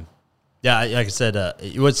 like I said,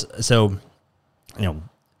 it was so,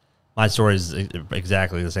 my story is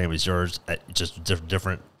exactly the same as yours, just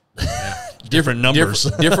different. Different numbers,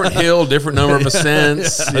 different hill, different number of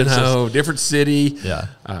ascents, different city.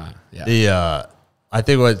 I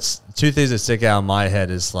think what's two things that stick out in my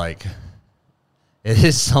head is like, it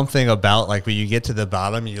is something about like when you get to the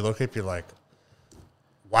bottom, you look up, you're like,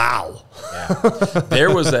 wow. Yeah. There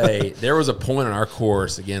was a point in our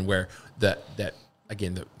course again where the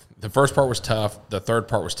first part was tough, the third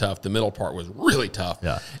part was tough, the middle part was really tough.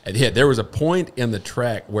 Yeah. And there was a point in the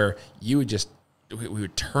trek where we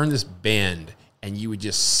would turn this bend and you would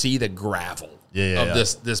just see the gravel of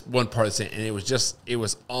this one part of the sand. And it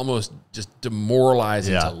was almost just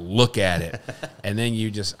demoralizing to look at it. And then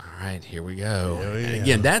you just, all right, here we go. And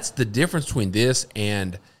again, that's the difference between this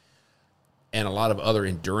and a lot of other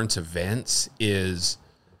endurance events is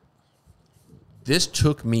this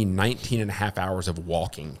took me 19 and a half hours of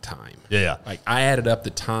walking time. Yeah. Like I added up the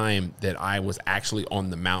time that I was actually on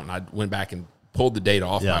the mountain. I went back and pulled the data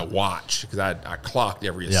off my watch because I clocked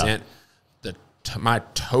every ascent. My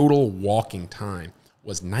total walking time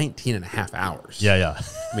was 19 and a half hours. Yeah.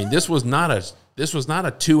 I mean, this was not a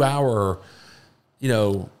 2-hour,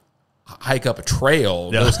 hike up a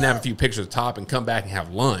trail, go snap a few pictures at the top and come back and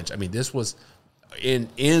have lunch. I mean, this was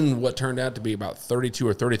in what turned out to be about 32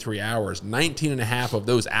 or 33 hours. 19 and a half of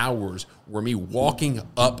those hours were me walking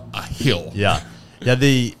up a hill. Yeah.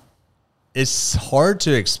 It's hard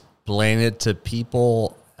to explain it to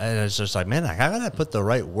people. And it's just like, man, I gotta put the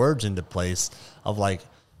right words into place of like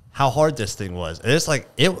how hard this thing was. And it's like,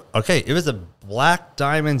 it was a Black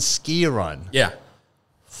Diamond ski run. Yeah.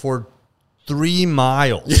 For 3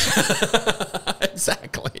 miles.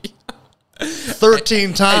 Exactly.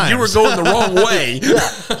 13 times. And you were going the wrong way.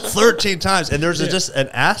 13 times. And there's just an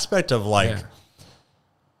aspect of like,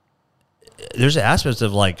 there's an aspect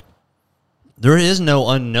of like, there is no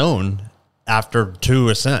unknown after 2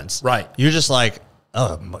 ascents. Right. You're just like,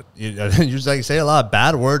 you just like say a lot of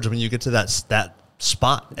bad words when you get to that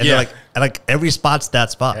spot. And like every spot's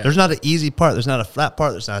that spot. Yeah. There's not an easy part. There's not a flat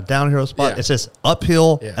part. There's not a downhill spot. Yeah. It's just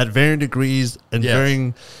uphill at varying degrees and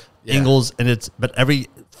varying angles. And but every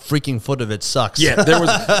freaking foot of it sucks. Yeah, there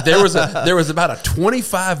was about a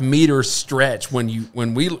 25-meter stretch when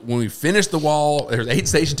we finished the wall. There's aid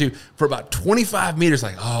station 2 for about 25 meters.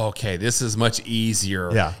 Like, oh, okay, this is much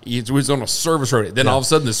easier. Yeah, it was on a service road. Then all of a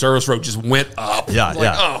sudden, the service road just went up. Yeah,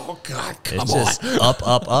 like, oh God, come it's on! Just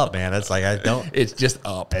up, man. It's like It's just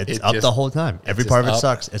up. It's up the whole time. Every part of it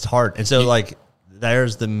sucks. It's hard, and so like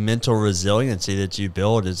there's the mental resiliency that you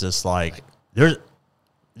build. Is just like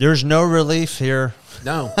there's no relief here.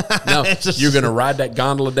 No. You're going to ride that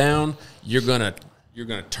gondola down. You're going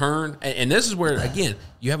to turn. And this is where, again,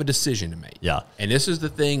 you have a decision to make. Yeah. And this is the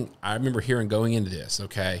thing I remember hearing going into this,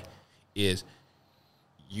 okay, is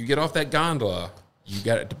you get off that gondola, you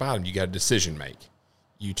got at the bottom, you got a decision to make.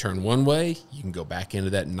 You turn one way, you can go back into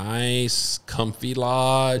that nice, comfy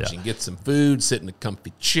lodge and get some food, sit in a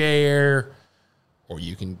comfy chair, or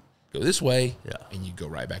you can go this way and you go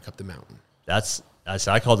right back up the mountain.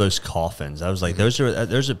 I call those coffins. I was like, those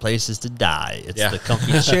are places to die. It's the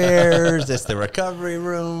comfy chairs. It's the recovery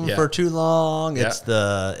room for too long. It's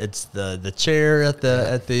the chair at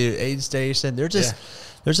the aid station.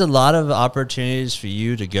 There's a lot of opportunities for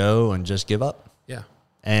you to go and just give up. Yeah,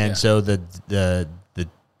 and so the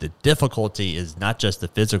difficulty is not just the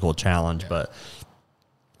physical challenge, but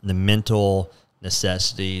the mental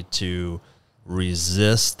necessity to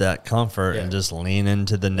resist that comfort and just lean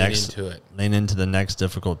into the next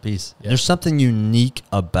difficult piece. Yeah. There's something unique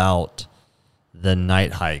about the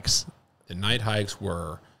night hikes. The night hikes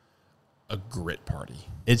were a grit party.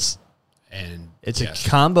 It's a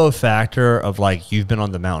combo factor of like you've been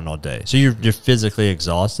on the mountain all day, so you're physically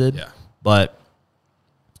exhausted. Yeah, but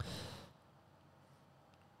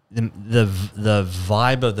the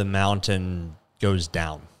vibe of the mountain goes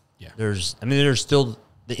down. Yeah, there's still.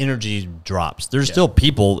 The energy drops. There's still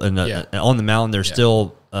people on the mountain. There's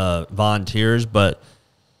still volunteers, but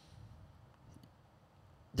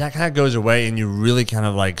that kind of goes away, and you really kind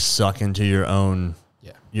of like suck into your own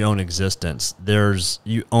existence.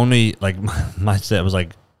 You only like my set was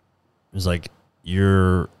like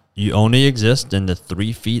you only exist in the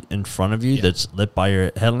 3 feet in front of you that's lit by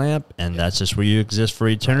your headlamp, and that's just where you exist for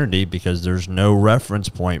eternity because there's no reference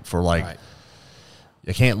point for like. Right.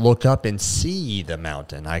 I can't look up and see the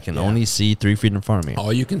mountain. I can only see 3 feet in front of me.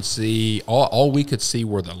 All you can see, all we could see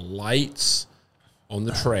were the lights on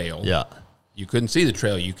the trail. Yeah. You couldn't see the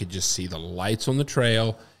trail. You could just see the lights on the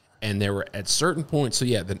trail. And there were at certain points. So,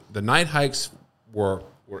 the night hikes were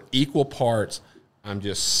equal parts. I'm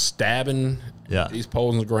just stabbing these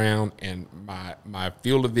poles in the ground. And my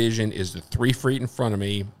field of vision is the 3 feet in front of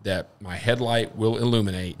me that my headlight will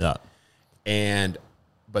illuminate. Yeah.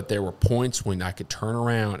 But there were points when I could turn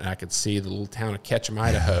around and I could see the little town of Ketchum,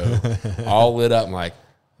 Idaho, all lit up. I'm like,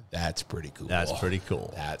 that's pretty cool. That's pretty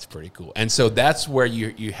cool. That's pretty cool. And so that's where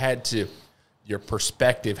you had to, your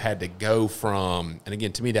perspective had to go from, and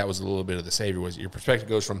again, to me, that was a little bit of the savior, was your perspective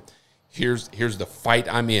goes from, here's the fight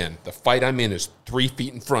I'm in. The fight I'm in is 3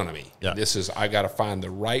 feet in front of me. Yeah. I got to find the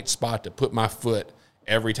right spot to put my foot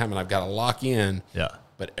every time, and I've got to lock in. Yeah.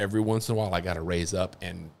 But every once in a while, I got to raise up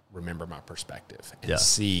and remember my perspective and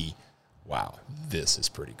see, wow, this is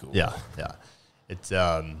pretty cool. Yeah, yeah. It's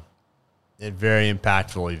a very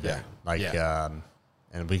impactful event.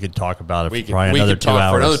 And we could talk about it for probably another 2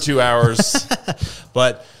 hours. For another 2 hours.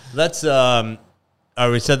 But let's,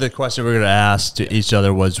 we said the question we were going to ask to each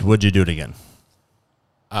other was, would you do it again?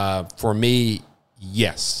 For me,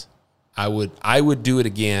 yes. I would do it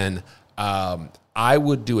again. I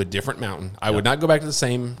would do a different mountain. I would not go back to the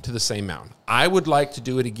same mountain. I would like to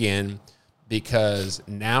do it again because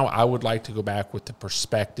now I would like to go back with the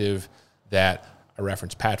perspective that I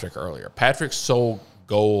referenced Patrick earlier. Patrick's sole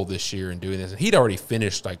goal this year in doing this, and he'd already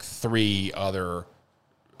finished like 3 other.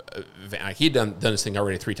 He'd done this thing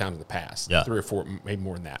already 3 times in the past, 3 or 4, maybe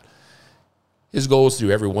more than that. His goal is to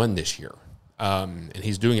do every one this year, and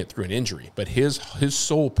he's doing it through an injury. But his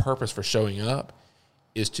sole purpose for showing up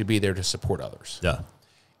is to be there to support others. Yeah.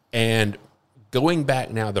 And going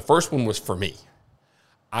back now, the first one was for me.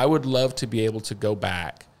 I would love to be able to go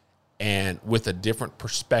back and with a different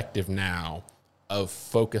perspective now of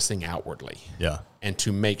focusing outwardly. Yeah. And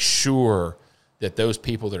to make sure that those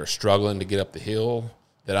people that are struggling to get up the hill,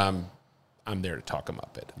 that I'm there to talk them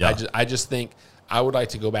up it. Yeah. I just think I would like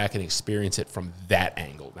to go back and experience it from that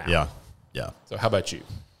angle now. Yeah. Yeah. So how about you?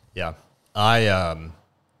 Yeah.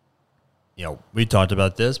 We talked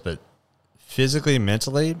about this, but physically,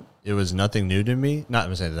 mentally, it was nothing new to me. Not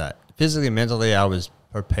to say that. Physically, mentally, I was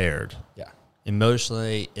prepared. Yeah.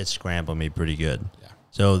 Emotionally, it scrambled me pretty good. Yeah.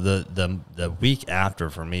 So the week after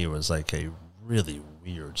for me was like a really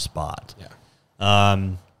weird spot. Yeah.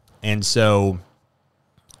 And so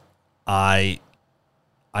I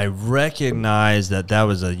recognized that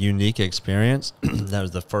was a unique experience. That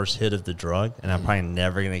was the first hit of the drug, and I'm probably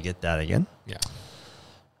never going to get that again. Yeah.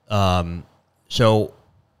 So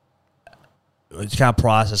it's kind of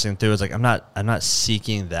processing through. It's like I'm not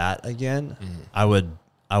seeking that again. I would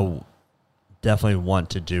definitely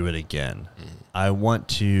want to do it again. I want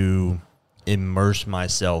to immerse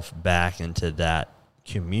myself back into that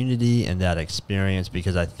community and that experience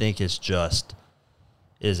because I think it's just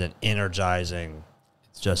is an energizing,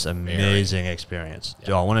 just amazing experience. Yeah.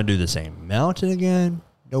 Do I want to do the same mountain again?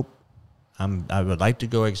 Nope. I would like to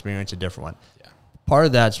go experience a different one. Yeah. Part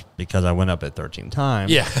of that's because I went up it 13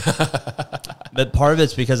 times. Yeah. But part of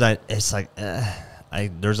it's because there's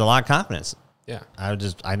a lot of confidence. Yeah. I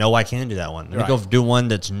know I can do that one. Let me go do one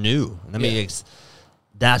that's new.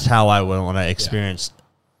 That's how I would want to experience,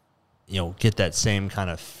 get that same kind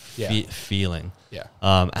of feeling. Yeah.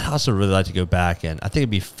 I'd also really like to go back, and I think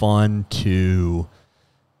it'd be fun to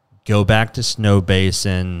go back to Snow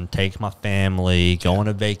Basin, take my family, go on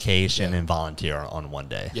a vacation, and volunteer on one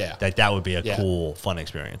day. Yeah. That would be a cool, fun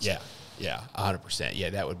experience. Yeah. Yeah, 100%.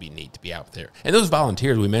 Yeah, that would be neat to be out there. And those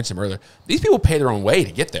volunteers, we mentioned them earlier, these people pay their own way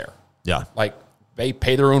to get there. Yeah. Like, they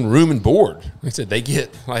pay their own room and board. Like I said, they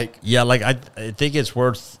get, like... Yeah, like, I think it's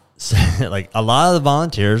worth saying, like, a lot of the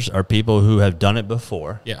volunteers are people who have done it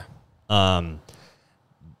before. Yeah.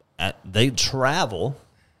 They travel,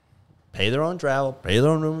 pay their own travel, pay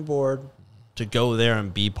their own room and board to go there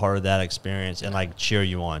and be part of that experience and, like, cheer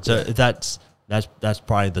you on. So that's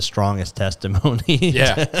probably the strongest testimony.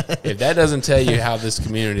 Yeah. If that doesn't tell you how this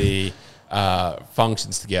community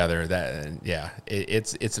functions together,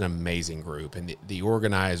 it's an amazing group. And the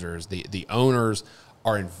organizers, the owners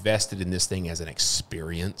are invested in this thing as an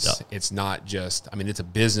experience. Yep. It's not just, it's a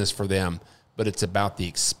business for them, but it's about the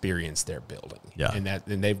experience they're building. Yeah.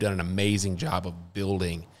 And they've done an amazing job of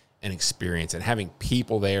building an experience and having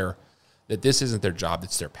people there that this isn't their job,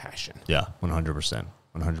 it's their passion. Yeah, 100%.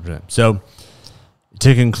 100%. So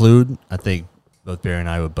to conclude, I think both Barry and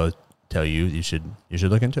I would both tell you should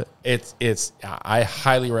look into it. I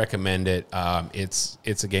highly recommend it.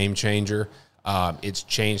 It's a game changer. It's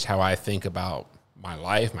changed how I think about my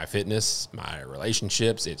life, my fitness, my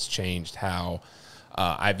relationships. It's changed how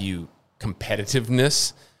I view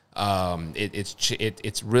competitiveness.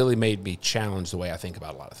 It's really made me challenge the way I think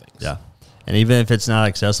about a lot of things. Yeah, and even if it's not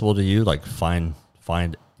accessible to you, like find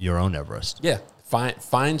your own Everest. Yeah,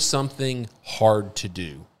 find something hard to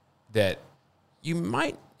do that you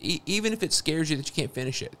might, even if it scares you that you can't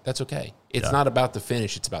finish it. That's okay. It's not about the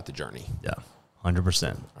finish; it's about the journey. Yeah,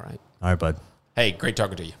 100%. All right, bud. Hey, great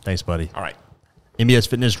talking to you. Thanks, buddy. All right. NBS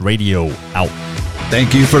Fitness Radio out.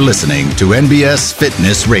 Thank you for listening to NBS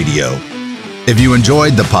Fitness Radio. If you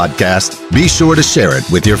enjoyed the podcast, be sure to share it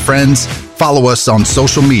with your friends, follow us on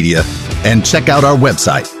social media, and check out our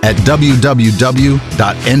website at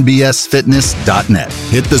www.nbsfitness.net.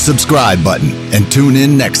 Hit the subscribe button and tune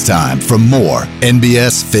in next time for more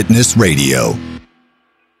NBS Fitness Radio.